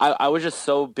I was just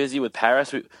so busy with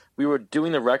Paris. We were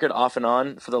doing the record off and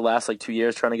on for the last like 2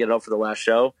 years, trying to get it out for the last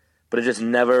show, but it just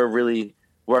never really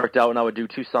worked out. And I would do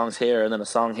 2 songs here and then a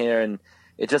song here, and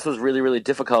it just was really, really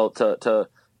difficult to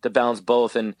balance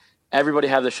both. And everybody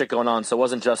had their shit going on, so it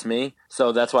wasn't just me.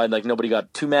 So that's why like nobody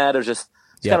got too mad. It was just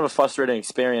kind of a frustrating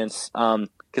experience because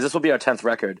this will be our 10th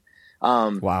record.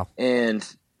 Wow. And,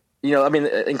 you know, I mean,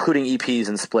 including EPs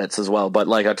and splits as well, but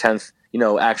like our 10th, you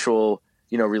know, actual,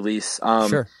 you know, release.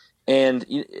 Sure. And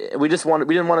we didn't want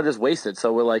to just waste it.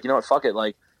 So we're like, you know what, fuck it.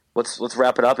 Like, let's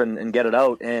wrap it up and get it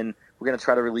out. And we're going to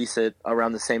try to release it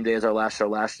around the same day as our last show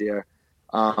last year.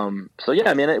 So yeah,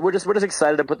 I mean, we're just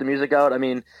excited to put the music out. I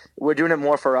mean, we're doing it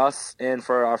more for us and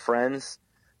for our friends.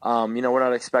 You know, we're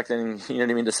not expecting, you know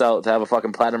what I mean, to have a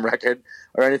fucking platinum record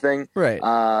or anything. Right.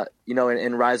 You know,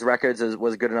 and Rise Records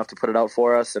was good enough to put it out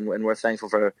for us, and we're thankful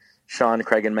for Sean,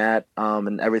 Craig, and Matt,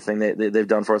 and everything they've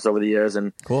done for us over the years.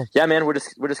 And cool. Yeah, man, we're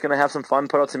just gonna have some fun,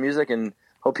 put out some music, and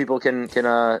hope people can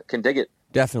dig it.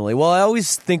 Definitely. Well, I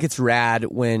always think it's rad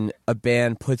when a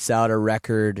band puts out a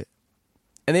record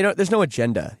and there's no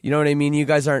agenda. You know what I mean? You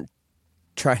guys aren't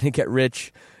trying to get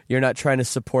rich. You're not trying to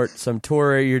support some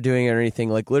tour you're doing or anything.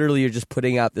 Like, literally, you're just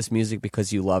putting out this music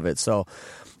because you love it. So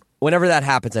whenever that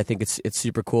happens, I think it's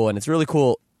super cool. And it's really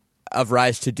cool of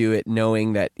Rise to do it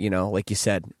knowing that, you know, like you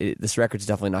said, this record's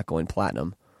definitely not going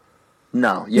platinum.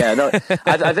 No. Yeah. No.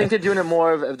 I think they're doing it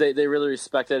more of they really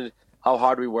respected how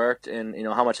hard we worked and, you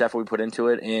know, how much effort we put into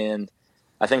it. And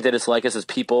I think they just like us as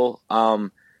people.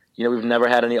 You know, we've never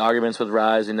had any arguments with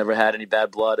Rise. We've never had any bad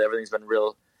blood. Everything's been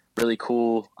really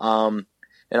cool. And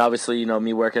obviously, you know,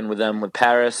 me working with them with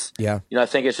Paris. Yeah. You know, I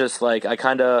think it's just like I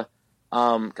kind of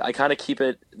keep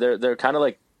it. They're kind of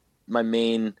like my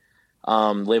main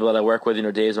label that I work with. You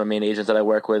know, Dave's my main agent that I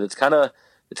work with. It's kind of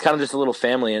just a little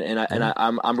family, and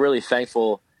I'm really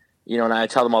thankful. You know, and I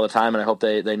tell them all the time, and I hope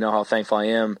they know how thankful I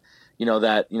am. You know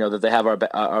that they have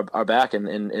our back,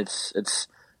 and it's.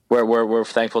 We're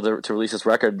thankful to release this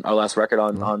record, our last record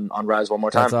on Rise one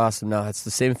more time. That's awesome. No, it's the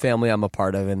same family I'm a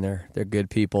part of, and they're good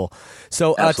people.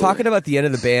 So talking about the end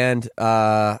of the band,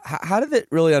 how did it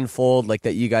really unfold? Like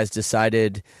that you guys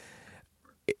decided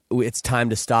it's time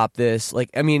to stop this? Like,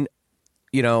 I mean,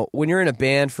 you know, when you're in a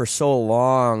band for so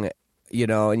long, you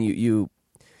know, and you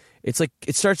it's like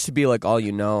it starts to be like all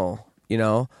you know.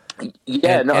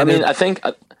 Yeah, I mean, I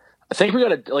think we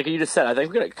got, like you just said, I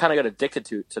think we kind of got addicted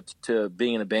to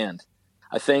being in a band.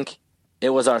 I think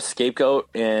it was our scapegoat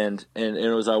and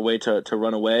it was our way to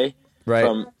run away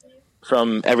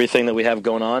from everything that we have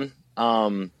going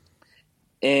on.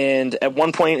 And at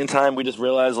one point in time, we just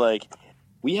realized, like,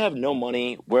 we have no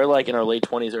money. We're like in our late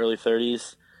 20s, early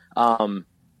 30s.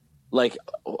 Like,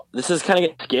 this is kind of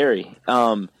getting scary.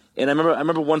 And I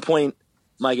remember one point,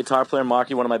 my guitar player,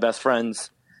 Marky, one of my best friends,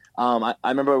 I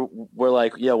remember we're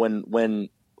like, yeah, when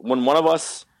one of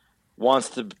us wants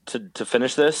to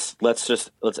finish this, let's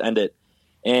end it.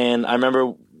 And I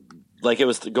remember, like, it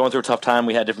was going through a tough time.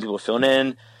 We had different people filling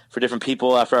in for different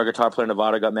people after our guitar player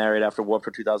Nevada got married after Warped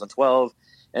Tour 2012,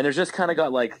 and it just kind of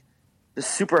got like this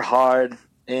super hard.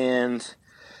 And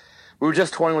we were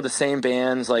just touring with the same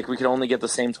bands. Like, we could only get the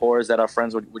same tours that our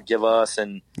friends would give us,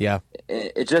 and yeah,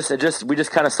 we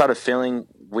just kind of started feeling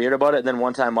weird about it. And then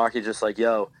one time, Marky's just like,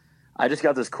 "Yo, I just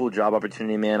got this cool job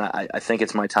opportunity, man. I think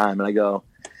it's my time." And I go,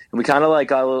 and we kind of like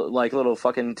got a little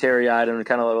fucking teary eyed and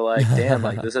kind of like, damn,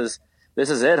 like this is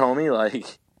it, homie.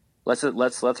 Like,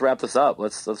 let's wrap this up.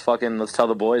 Let's tell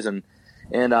the boys. And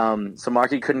so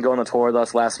Marky couldn't go on the tour with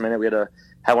us last minute. We had to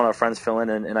have one of our friends fill in,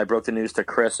 and I broke the news to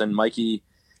Chris and Mikey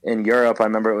in Europe. I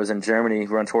remember it was in Germany. We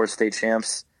were on tour with State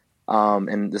Champs,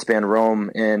 and this band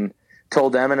Rome, and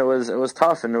told them, and it was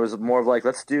tough. And it was more of like,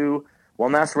 let's do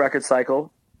one last record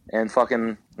cycle. And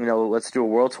fucking, you know, let's do a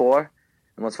world tour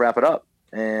and let's wrap it up.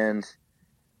 And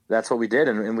that's what we did.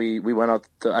 And we went out,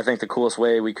 I think, the coolest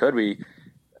way we could. We,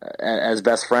 as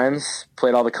best friends,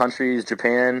 played all the countries,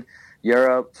 Japan,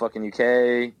 Europe, fucking UK,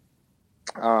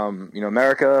 you know,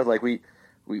 America. Like, we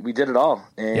we did it all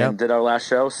and did our last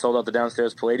show, sold out the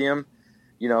downstairs Palladium,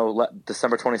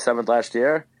 December 27th last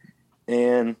year.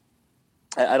 And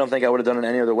I don't think I would have done it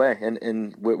any other way.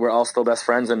 And we're all still best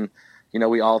friends, and,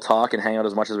 we all talk and hang out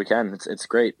as much as we can. It's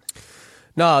great.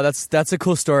 No, that's a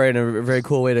cool story and a very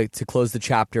cool way to close the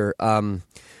chapter.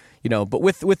 But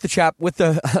with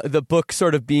the book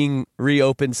sort of being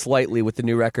reopened slightly with the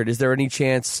new record, is there any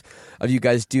chance of you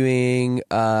guys doing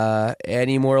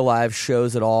any more live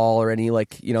shows at all, or any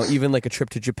even like a trip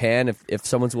to Japan? If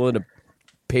someone's willing to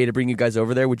pay to bring you guys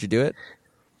over there, would you do it?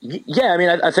 Yeah, I mean,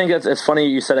 I think it's funny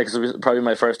you said it because it was probably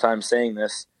my first time saying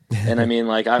this, and I mean,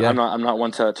 I'm not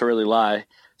one to really lie.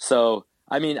 So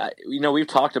I mean, we've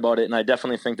talked about it, and I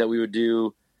definitely think that we would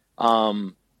do.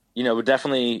 We'd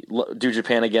definitely do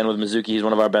Japan again with Mizuki. He's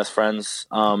one of our best friends.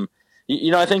 I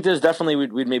think there's definitely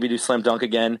we'd maybe do Slam Dunk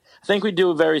again. I think we'd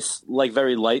do very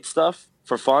light stuff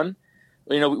for fun.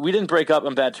 We didn't break up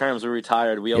on bad terms. We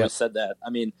retired. We always said that. I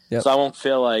mean, so I won't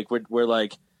feel like we're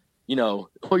like, oh,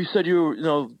 you said you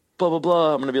were, blah, blah,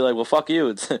 blah. I'm going to be like, well, fuck you.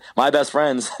 It's my best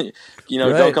friends.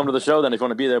 Don't come to the show then if you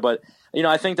want to be there. But,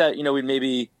 I think that, we'd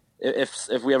maybe,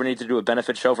 if we ever need to do a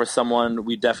benefit show for someone,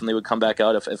 we definitely would come back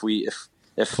out if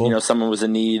cool. Someone was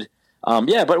in need.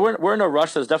 But we're in no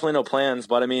rush. There's definitely no plans.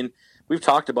 But I mean, we've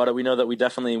talked about it. We know that we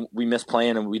miss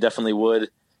playing, and we definitely would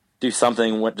do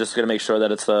something. We're just going to make sure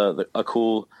that it's a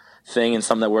cool thing and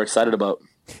something that we're excited about.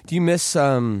 Do you miss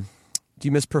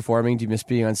performing? Do you miss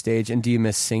being on stage? And do you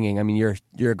miss singing? I mean,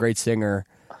 you're a great singer.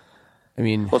 I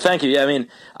mean, well, thank you. Yeah, I mean,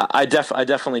 I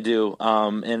definitely do.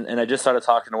 And I just started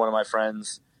talking to one of my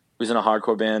friends who's in a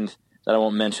hardcore band that I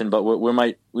won't mention, but we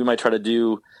might try to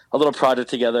do a little project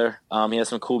together. He has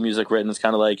some cool music written. It's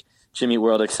kind of like Jimmy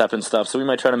World acceptance stuff. So we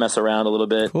might try to mess around a little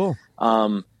bit. Cool.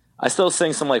 I still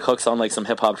sing some hooks on some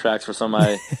hip hop tracks for some of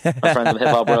my friends in the hip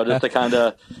hop world, just to kind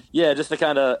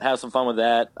of have some fun with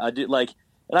that. I do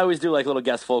and I always do little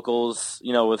guest vocals,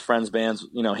 with friends' bands,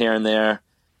 here and there.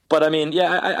 But I mean,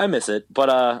 yeah, I miss it. But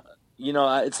I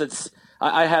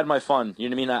had my fun. You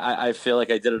know what I mean? I feel like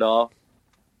I did it all.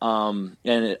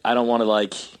 And I don't want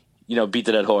to beat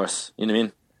the dead horse. You know what I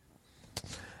mean?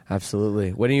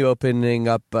 Absolutely. When are you opening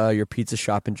up your pizza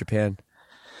shop in Japan?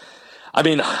 I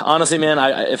mean, honestly, man,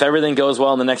 if everything goes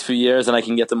well in the next few years and I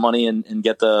can get the money and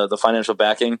get the financial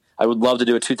backing, I would love to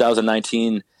do it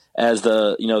 2019 as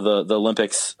the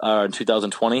Olympics are in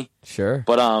 2020. Sure.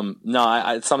 But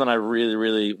no, it's something I really,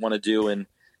 really want to do, and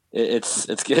it's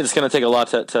going to take a lot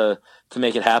to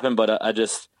make it happen. But I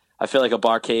feel like a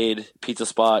barcade pizza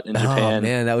spot in Japan. Oh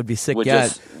man, that would be sick. Would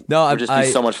just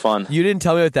be so much fun. You didn't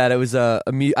tell me about that. It was I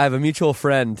have a mutual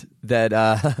friend that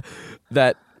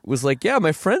that was like, yeah,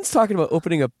 my friend's talking about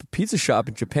opening a pizza shop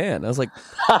in Japan. I was like,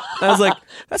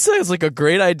 that sounds like a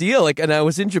great idea. And I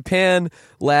was in Japan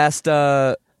last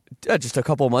just a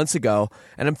couple of months ago,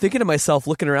 and I'm thinking to myself,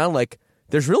 looking around,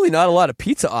 there's really not a lot of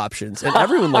pizza options, and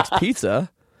everyone likes pizza.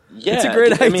 Yeah, it's a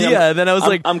great idea. And then I was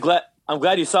I'm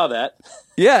glad you saw that.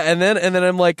 Yeah, and then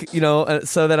I'm like,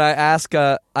 so then I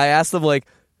asked them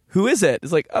who is it?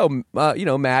 It's like, oh,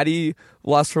 Maddie,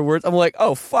 lost for words. I'm like,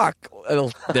 oh fuck,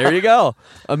 there you go,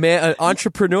 an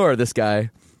entrepreneur, this guy.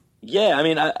 Yeah, I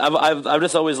mean, I've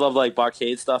just always loved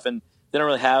barcade stuff, and they don't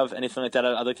really have anything like that.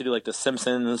 I'd like to do The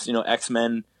Simpsons,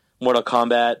 X-Men, Mortal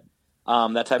Kombat,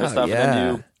 that type of stuff, yeah. And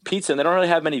then do pizza. And they don't really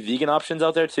have many vegan options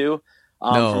out there too.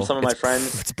 No, from some of my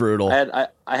friends, it's brutal. I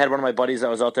had one of my buddies that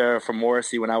was out there from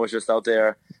Morrissey when I was just out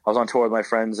there. I was on tour with my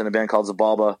friends in a band called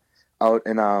Zabalba out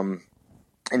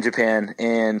in Japan,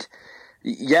 and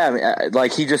yeah,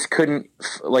 he just couldn't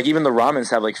even the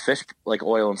ramens have fish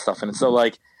oil and stuff in it. So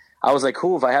I was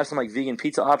cool, if I have some vegan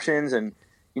pizza options and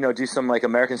do some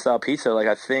American style pizza.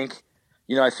 I think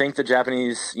the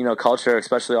Japanese culture,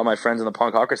 especially all my friends in the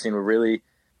punk hardcore scene, would really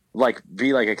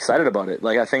be excited about it.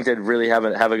 I think they'd really have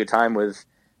a good time with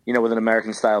with an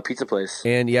American style pizza place.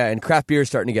 And craft beer is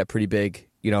starting to get pretty big,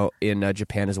 in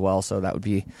Japan as well. So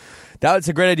that's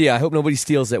a great idea. I hope nobody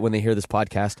steals it when they hear this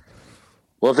podcast.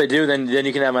 Well, if they do, then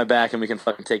you can have my back and we can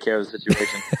fucking take care of the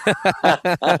situation.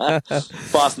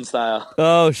 Boston style.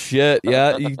 Oh shit.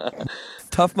 Yeah. You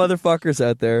tough motherfuckers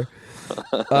out there.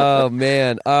 Oh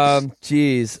man.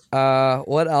 Geez.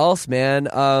 What else, man?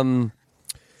 I'm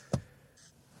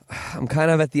kind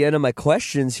of at the end of my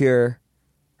questions here.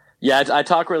 Yeah, I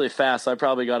talk really fast, so I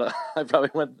probably went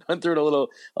through it a little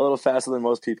faster than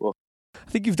most people. I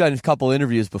think you've done a couple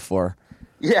interviews before.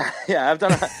 Yeah, I've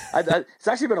done. It's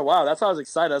actually been a while. That's why I was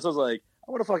excited. I was like,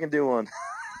 I want to fucking do one.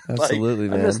 Absolutely,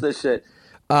 man. I miss this shit.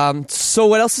 So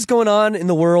what else is going on in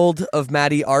the world of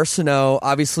Matty Arsenault?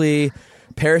 Obviously,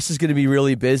 Paris is going to be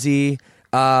really busy.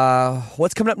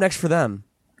 What's coming up next for them?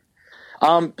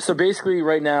 So basically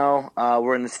right now,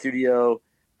 we're in the studio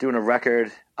doing a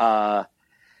record.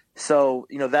 So,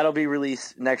 that'll be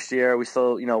released next year. We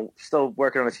still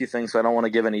working on a few things, so I don't want to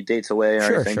give any dates away or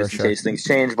anything just in case things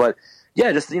change. But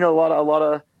yeah, just, a lot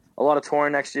of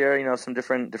touring next year, some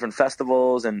different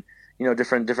festivals and,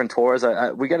 different tours.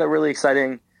 We got some really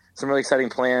exciting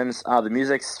plans. The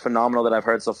music's phenomenal that I've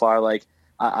heard so far. Like,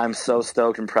 I'm so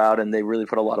stoked and proud, and they really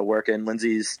put a lot of work in.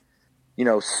 Lindsay's,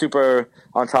 super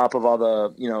on top of all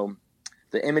the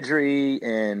imagery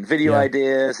and video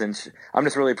ideas, and I'm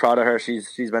just really proud of her.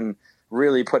 She's been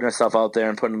really putting herself out there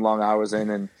and putting long hours in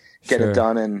and getting it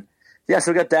done. And yeah,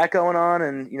 so we got that going on,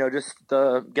 and just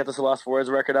get this Lost for Words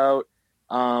record out.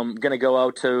 Gonna go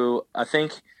out to I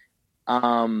think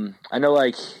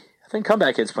Comeback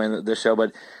Kid's playing this show,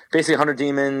 but basically 100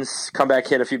 Demons, Comeback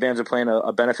Kid, a few bands are playing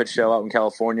a benefit show out in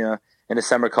California in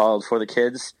December called For the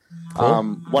Kids.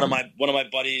 One of my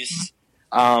buddies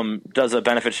does a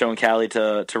benefit show in Cali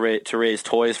to raise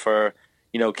toys for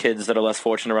kids that are less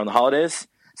fortunate around the holidays.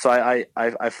 So I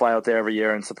fly out there every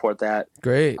year and support that.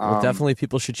 Great. Well, definitely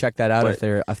people should check that out if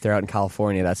they're out in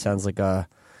California. That sounds like a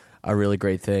really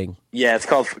great thing. Yeah, it's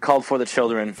called For the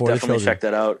Children. Definitely check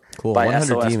that out. Cool. By 100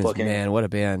 SOS Demons, Booking. man, what a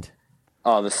band.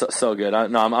 Oh, that's so good.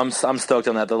 I'm stoked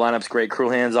on that. The lineup's great.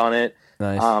 Cruel Hands on it.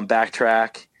 Nice.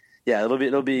 Backtrack. Yeah,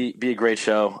 it'll be a great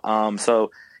show. So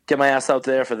get my ass out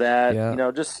there for that. Yeah.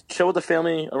 Just chill with the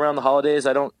family around the holidays.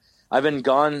 I've been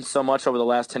gone so much over the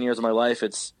last 10 years of my life.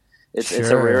 It's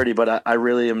a rarity, but I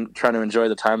really am trying to enjoy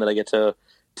the time that I get to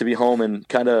be home and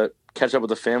kind of catch up with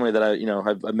the family that I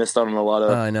missed out on a lot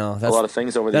of. I know. A lot of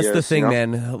things over the years. That's the thing,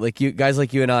 man. Like guys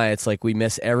like you and I, it's like we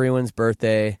miss everyone's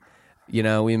birthday.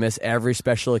 We miss every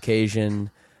special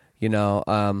occasion.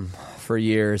 For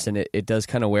years, and it does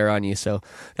kind of wear on you. So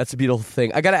that's a beautiful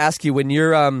thing. I got to ask you, when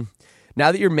you're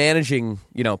now that you're managing,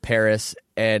 Paris,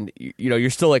 and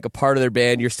you're still like a part of their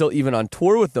band, you're still even on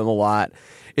tour with them a lot.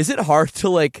 Is it hard to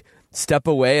like step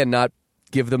away and not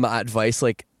give them advice,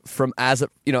 like from as a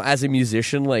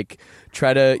musician, like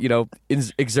try to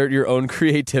exert your own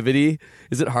creativity?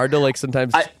 Is it hard to like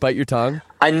sometimes bite your tongue?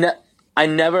 I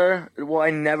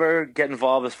never get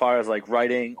involved as far as like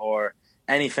writing or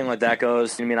anything like that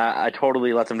goes. I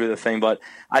totally let them do the thing, but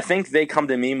I think they come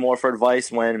to me more for advice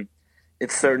when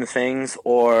it's certain things,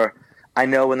 or I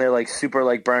know when they're like super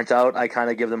like burnt out, I kind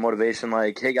of give them motivation,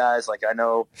 like, hey guys, like I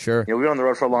know, sure, we've been on the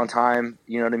road for a long time,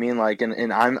 you know what I mean? Like,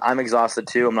 and I'm exhausted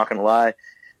too. I'm not gonna lie, I've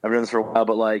been doing this for a while,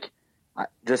 but like,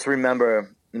 just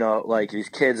remember, like these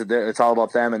kids, it's all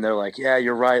about them, and they're like, yeah,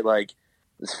 you're right, like.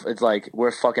 It's like we're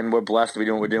blessed to be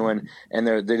doing what we're doing, and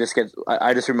they just get.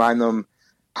 I just remind them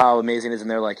how amazing it is,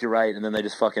 and they're like, "You're right," and then they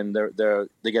just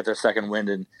they get their second wind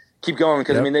and keep going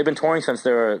because they've been touring since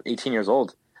they were 18 years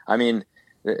old. They've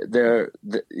it's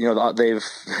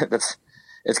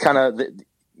kind of what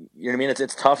I mean.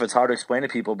 It's tough. It's hard to explain to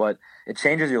people, but it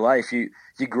changes your life. You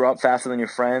grow up faster than your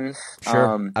friends.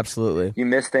 Sure, absolutely. You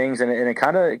miss things, and it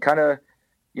kind of.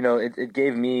 It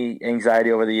gave me anxiety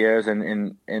over the years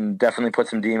and definitely put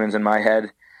some demons in my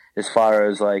head as far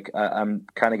as like I'm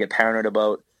kind of get paranoid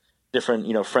about different,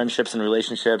 friendships and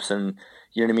relationships, and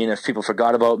you know what I mean? If people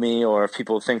forgot about me or if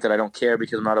people think that I don't care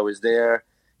because I'm not always there,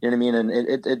 you know what I mean? And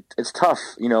it's tough,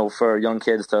 for young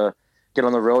kids to get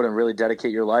on the road and really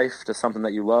dedicate your life to something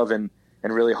that you love and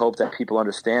really hope that people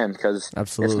understand, because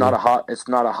it's not a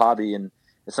hobby, and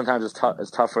sometimes it's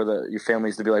tough for your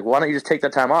families to be like, why don't you just take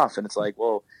that time off? And it's like,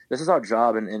 well, this is our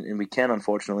job, and we can,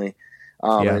 unfortunately.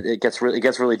 It gets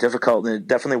really difficult, and it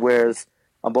definitely wears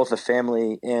on both the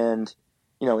family and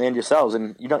and yourselves,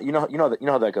 and you know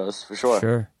how that goes for sure.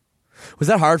 Sure. Was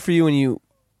that hard for you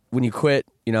when you quit?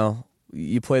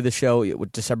 You played the show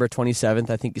December 27th,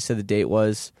 I think you said the date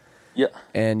was. Yeah.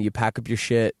 And you pack up your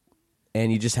shit,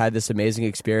 and you just had this amazing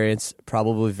experience,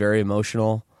 probably very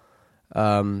emotional.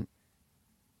 And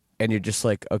you're just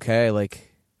like, okay,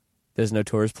 like, there's no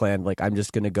tours planned. Like, I'm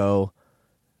just going to go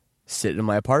sit in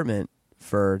my apartment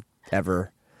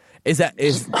forever. Is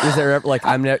there ever, like,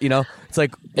 it's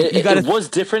like, it was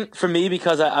different for me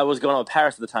because I was going out to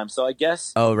Paris at the time. So I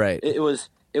guess. Oh, right. It was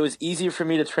easier for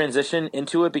me to transition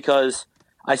into it because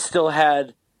I still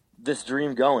had this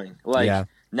dream going. Like,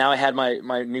 now I had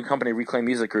my new company, Reclaim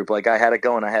Music Group. Like, I had it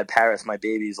going. I had Paris, my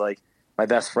babies, like, my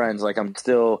best friends. Like, I'm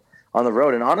still on the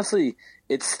road. And honestly,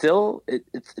 it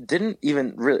didn't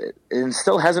even really, it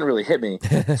still hasn't really hit me.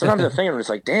 Sometimes I'm thinking, I'm just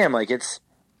like, damn, like it's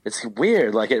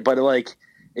weird, like it, but like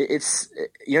it's,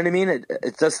 you know what I mean?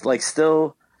 It's just like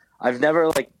still, I've never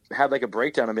like had like a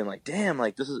breakdown and been like, damn,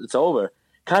 like it's over.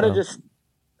 Kind of just,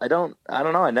 I don't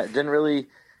know. I didn't really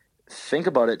think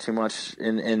about it too much,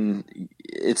 and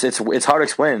it's hard to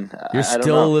explain. You're I don't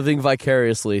still know. living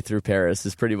vicariously through Paris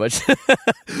is pretty much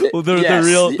well,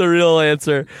 Yes. the real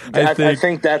answer. I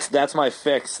think that's my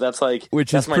fix. That's like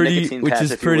which that's is my pretty nicotine patch,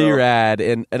 if you pretty will. rad,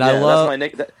 and Yeah, I love.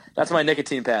 that's my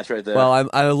nicotine patch right there. Well,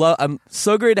 I'm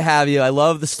so great to have you. I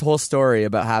love this whole story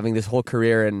about having this whole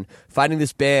career and finding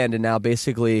this band, and now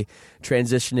basically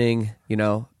transitioning,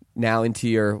 now into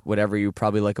your whatever you're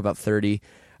probably like about 30,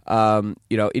 in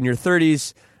your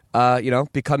 30s.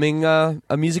 Becoming a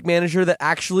music manager that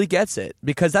actually gets it,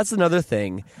 because that's another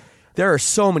thing. There are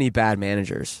so many bad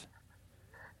managers.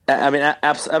 I mean,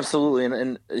 absolutely,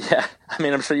 and yeah, I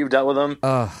mean, I'm sure you've dealt with them.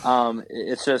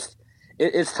 It's just,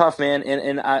 it's tough, man.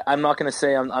 And I'm not going to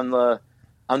say I'm the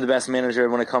best manager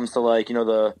when it comes to like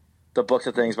the books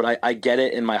of things, but I get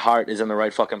it, and my heart is in the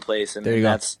right fucking place, and, There you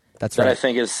go. That's right. I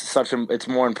think is it's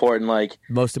more important. Like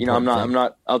Most important thing. I'm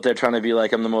not out there trying to be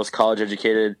like I'm the most college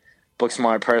educated, book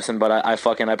smart person, but I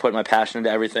put my passion into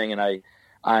everything, and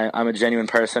I'm a genuine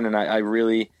person, and I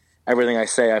really, everything I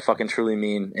say I fucking truly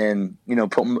mean. And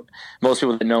most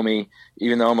people that know me,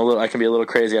 even though I can be a little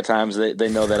crazy at times, they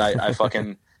know that I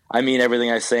fucking I mean everything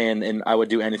I say, and I would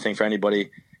do anything for anybody.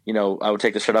 I would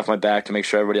take the shirt off my back to make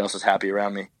sure everybody else is happy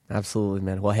around me. Absolutely,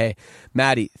 man. Well, hey,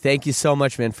 Matty, thank you so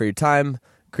much, man, for your time.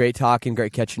 Great talking,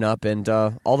 great catching up, and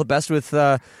all the best with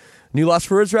new Lost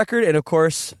for Words record, and of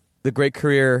course the great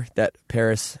career that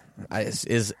Paris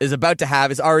is about to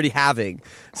have, is already having.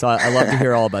 So I love to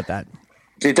hear all about that.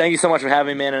 Dude, thank you so much for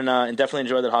having me, man, and definitely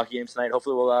enjoy that hockey game tonight.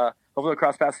 Hopefully we'll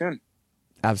cross paths soon.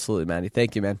 Absolutely, Matty.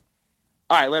 Thank you, man.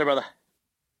 All right, later, brother.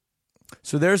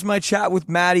 So there's my chat with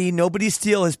Matty. Nobody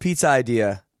steal his pizza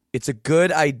idea. It's a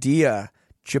good idea.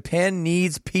 Japan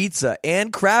needs pizza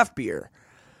and craft beer.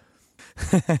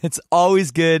 It's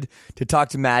always good to talk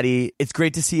to Matty. It's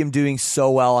great to see him doing so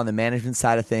well on the management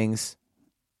side of things.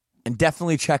 And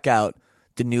definitely check out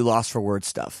the new Lost for Words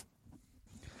stuff.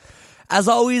 As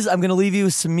always, I'm going to leave you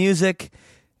with some music.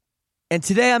 And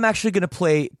today I'm actually going to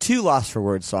play 2 Lost for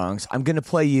Words songs. I'm going to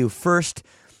play you first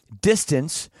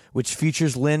Distance, which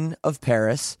features Lynn of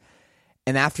Paris.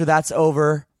 And after that's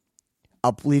over,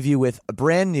 I'll leave you with a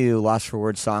brand new Lost for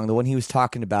Words song, the one he was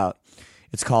talking about.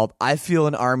 It's called I Feel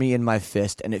an Army in My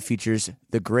Fist, and it features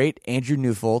the great Andrew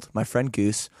Neufeld, my friend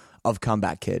Goose, of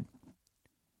Comeback Kid.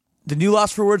 The new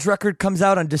Lost for Words record comes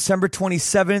out on December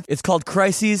 27th. It's called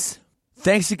Crises.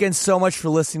 Thanks again so much for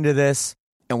listening to this,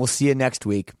 and we'll see you next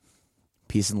week.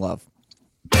 Peace and love.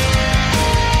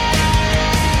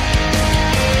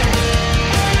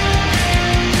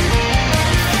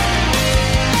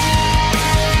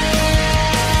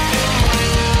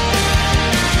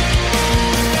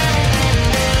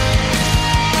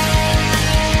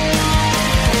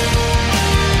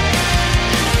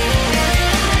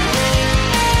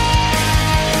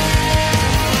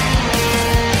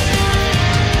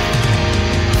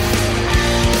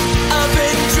 I've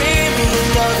been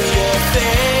dreaming of your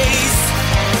face.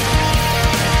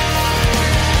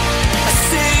 I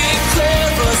see it clear,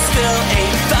 but still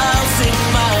 8,000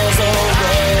 miles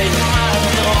away.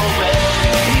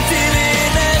 And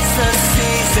even as the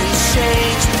seasons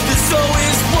change, there's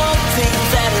always one thing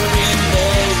that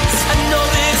remains. I know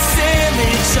this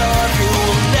image of you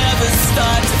will never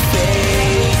start to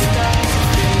fade.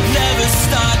 Never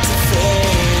start to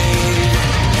fade.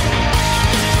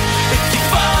 If you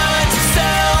find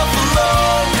yourself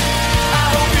alone, I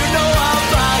hope you know I'm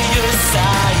by your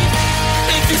side.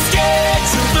 If you're scared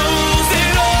to lose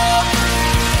it all,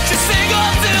 just sing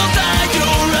until die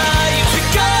you're right.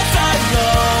 Because I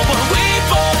know what we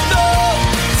both know,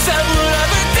 that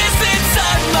whatever distance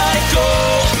I might go,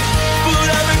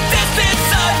 whatever distance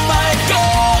I might go,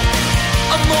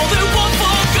 I'm more than one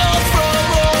for God.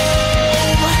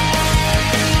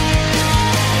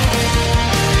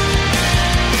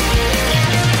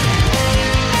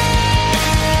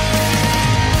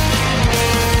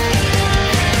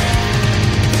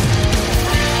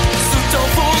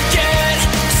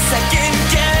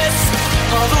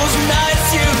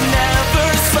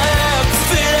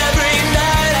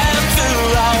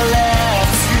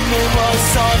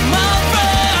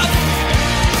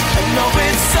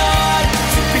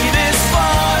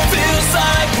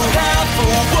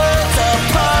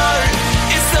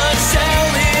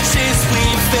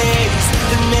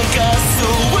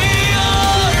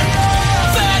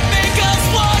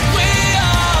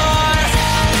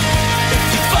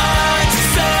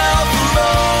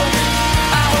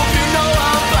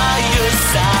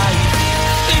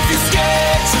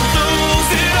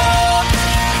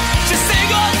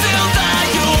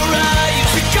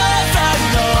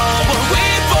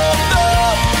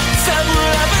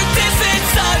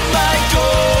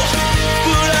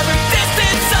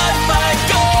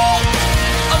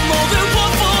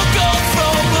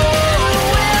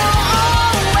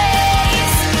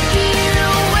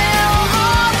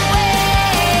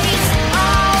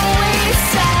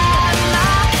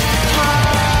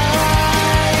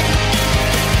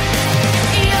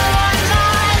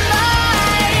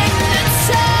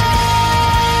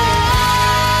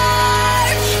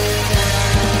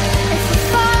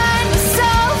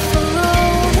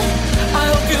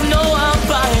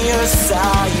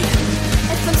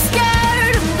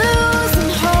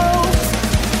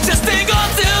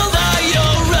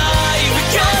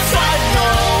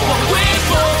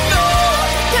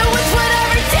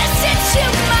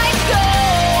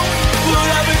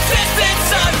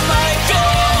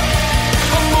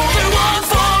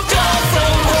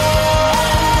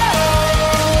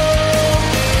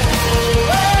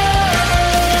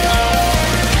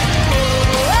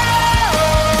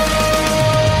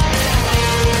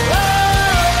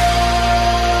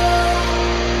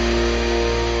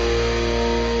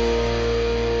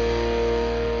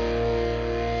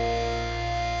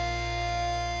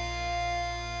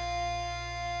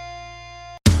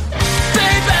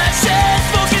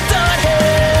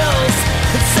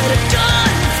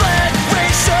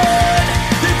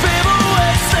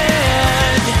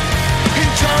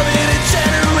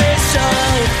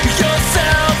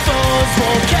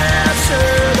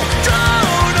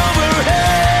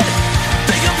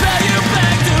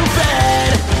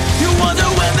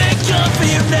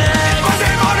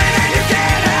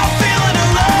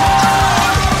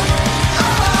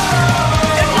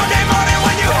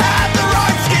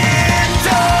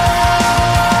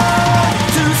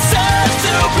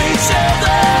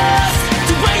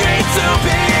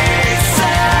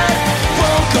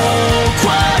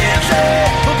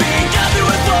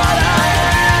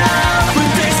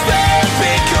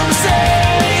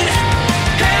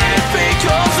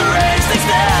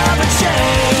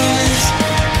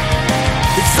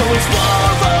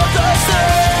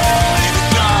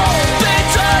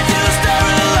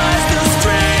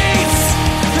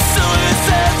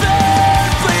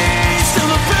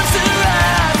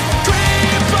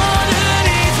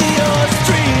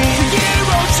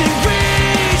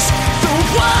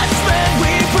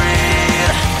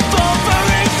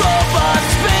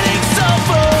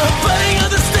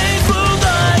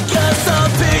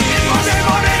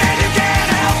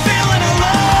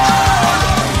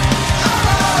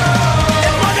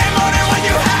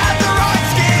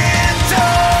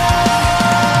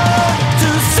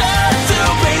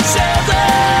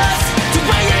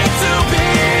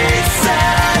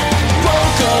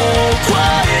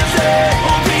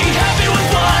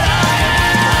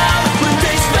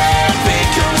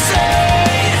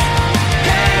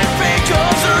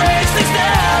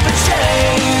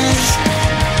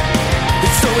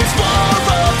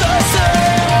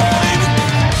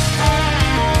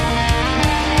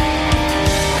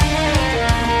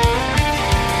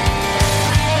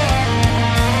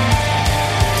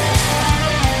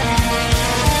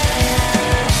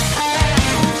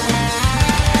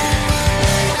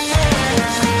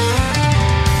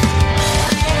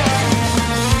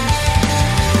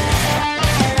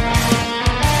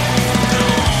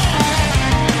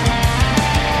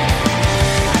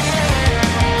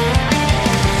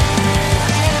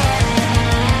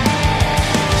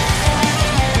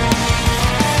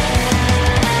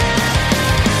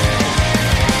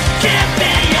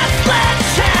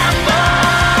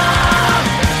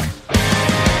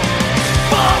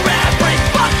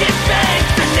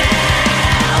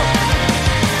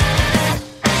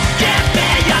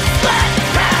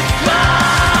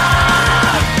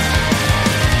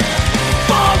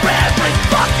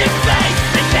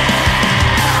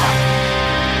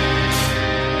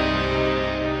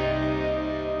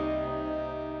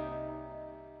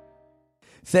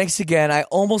 Thanks again. I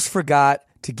almost forgot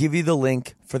to give you the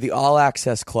link for the All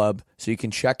Access Club so you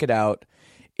can check it out.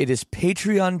 It is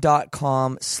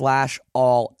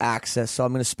patreon.com/all access. So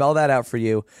I'm going to spell that out for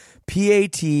you.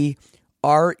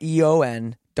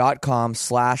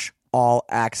 patreon.com/all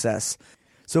access.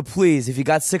 So please, if you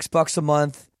got $6 a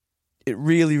month, it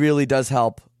really, really does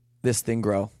help this thing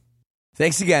grow.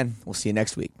 Thanks again. We'll see you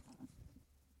next week.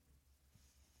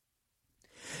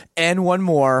 And one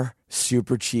more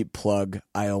super cheap plug.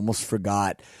 I almost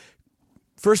forgot.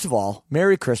 First of all,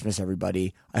 Merry Christmas,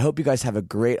 everybody. I hope you guys have a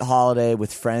great holiday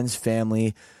with friends,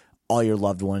 family, all your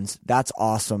loved ones. That's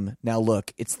awesome. Now,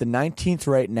 look, it's the 19th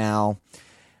right now.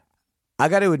 I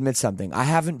got to admit something. I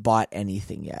haven't bought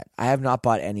anything yet. I have not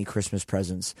bought any Christmas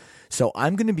presents. So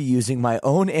I'm going to be using my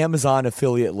own Amazon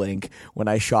affiliate link when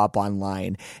I shop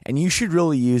online. And you should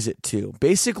really use it too.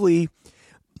 Basically,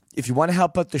 if you want to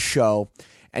help out the show,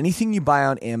 anything you buy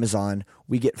on Amazon,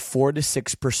 we get 4 to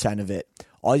 6% of it.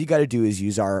 All you got to do is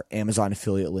use our Amazon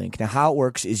affiliate link. Now, how it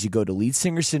works is you go to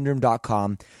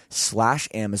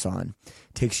leadsingersyndrome.com/Amazon.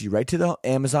 Takes you right to the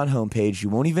Amazon homepage. You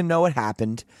won't even know what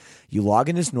happened. You log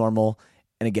in as normal.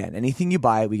 And again, anything you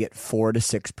buy, we get 4 to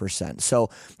 6%. So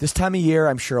this time of year,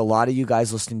 I'm sure a lot of you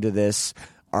guys listening to this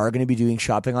are going to be doing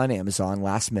shopping on Amazon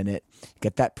last minute.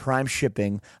 Get that Prime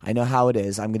shipping. I know how it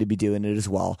is. I'm going to be doing it as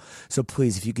well. So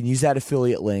please, if you can use that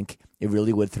affiliate link, it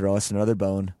really would throw us another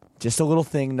bone. Just a little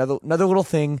thing, another little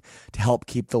thing to help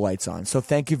keep the lights on. So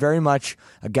thank you very much.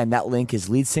 Again, that link is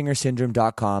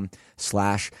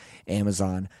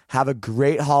leadsingersyndrome.com/Amazon. Have a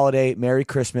great holiday. Merry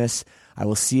Christmas. I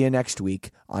will see you next week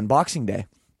on Boxing Day.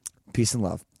 Peace and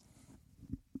love.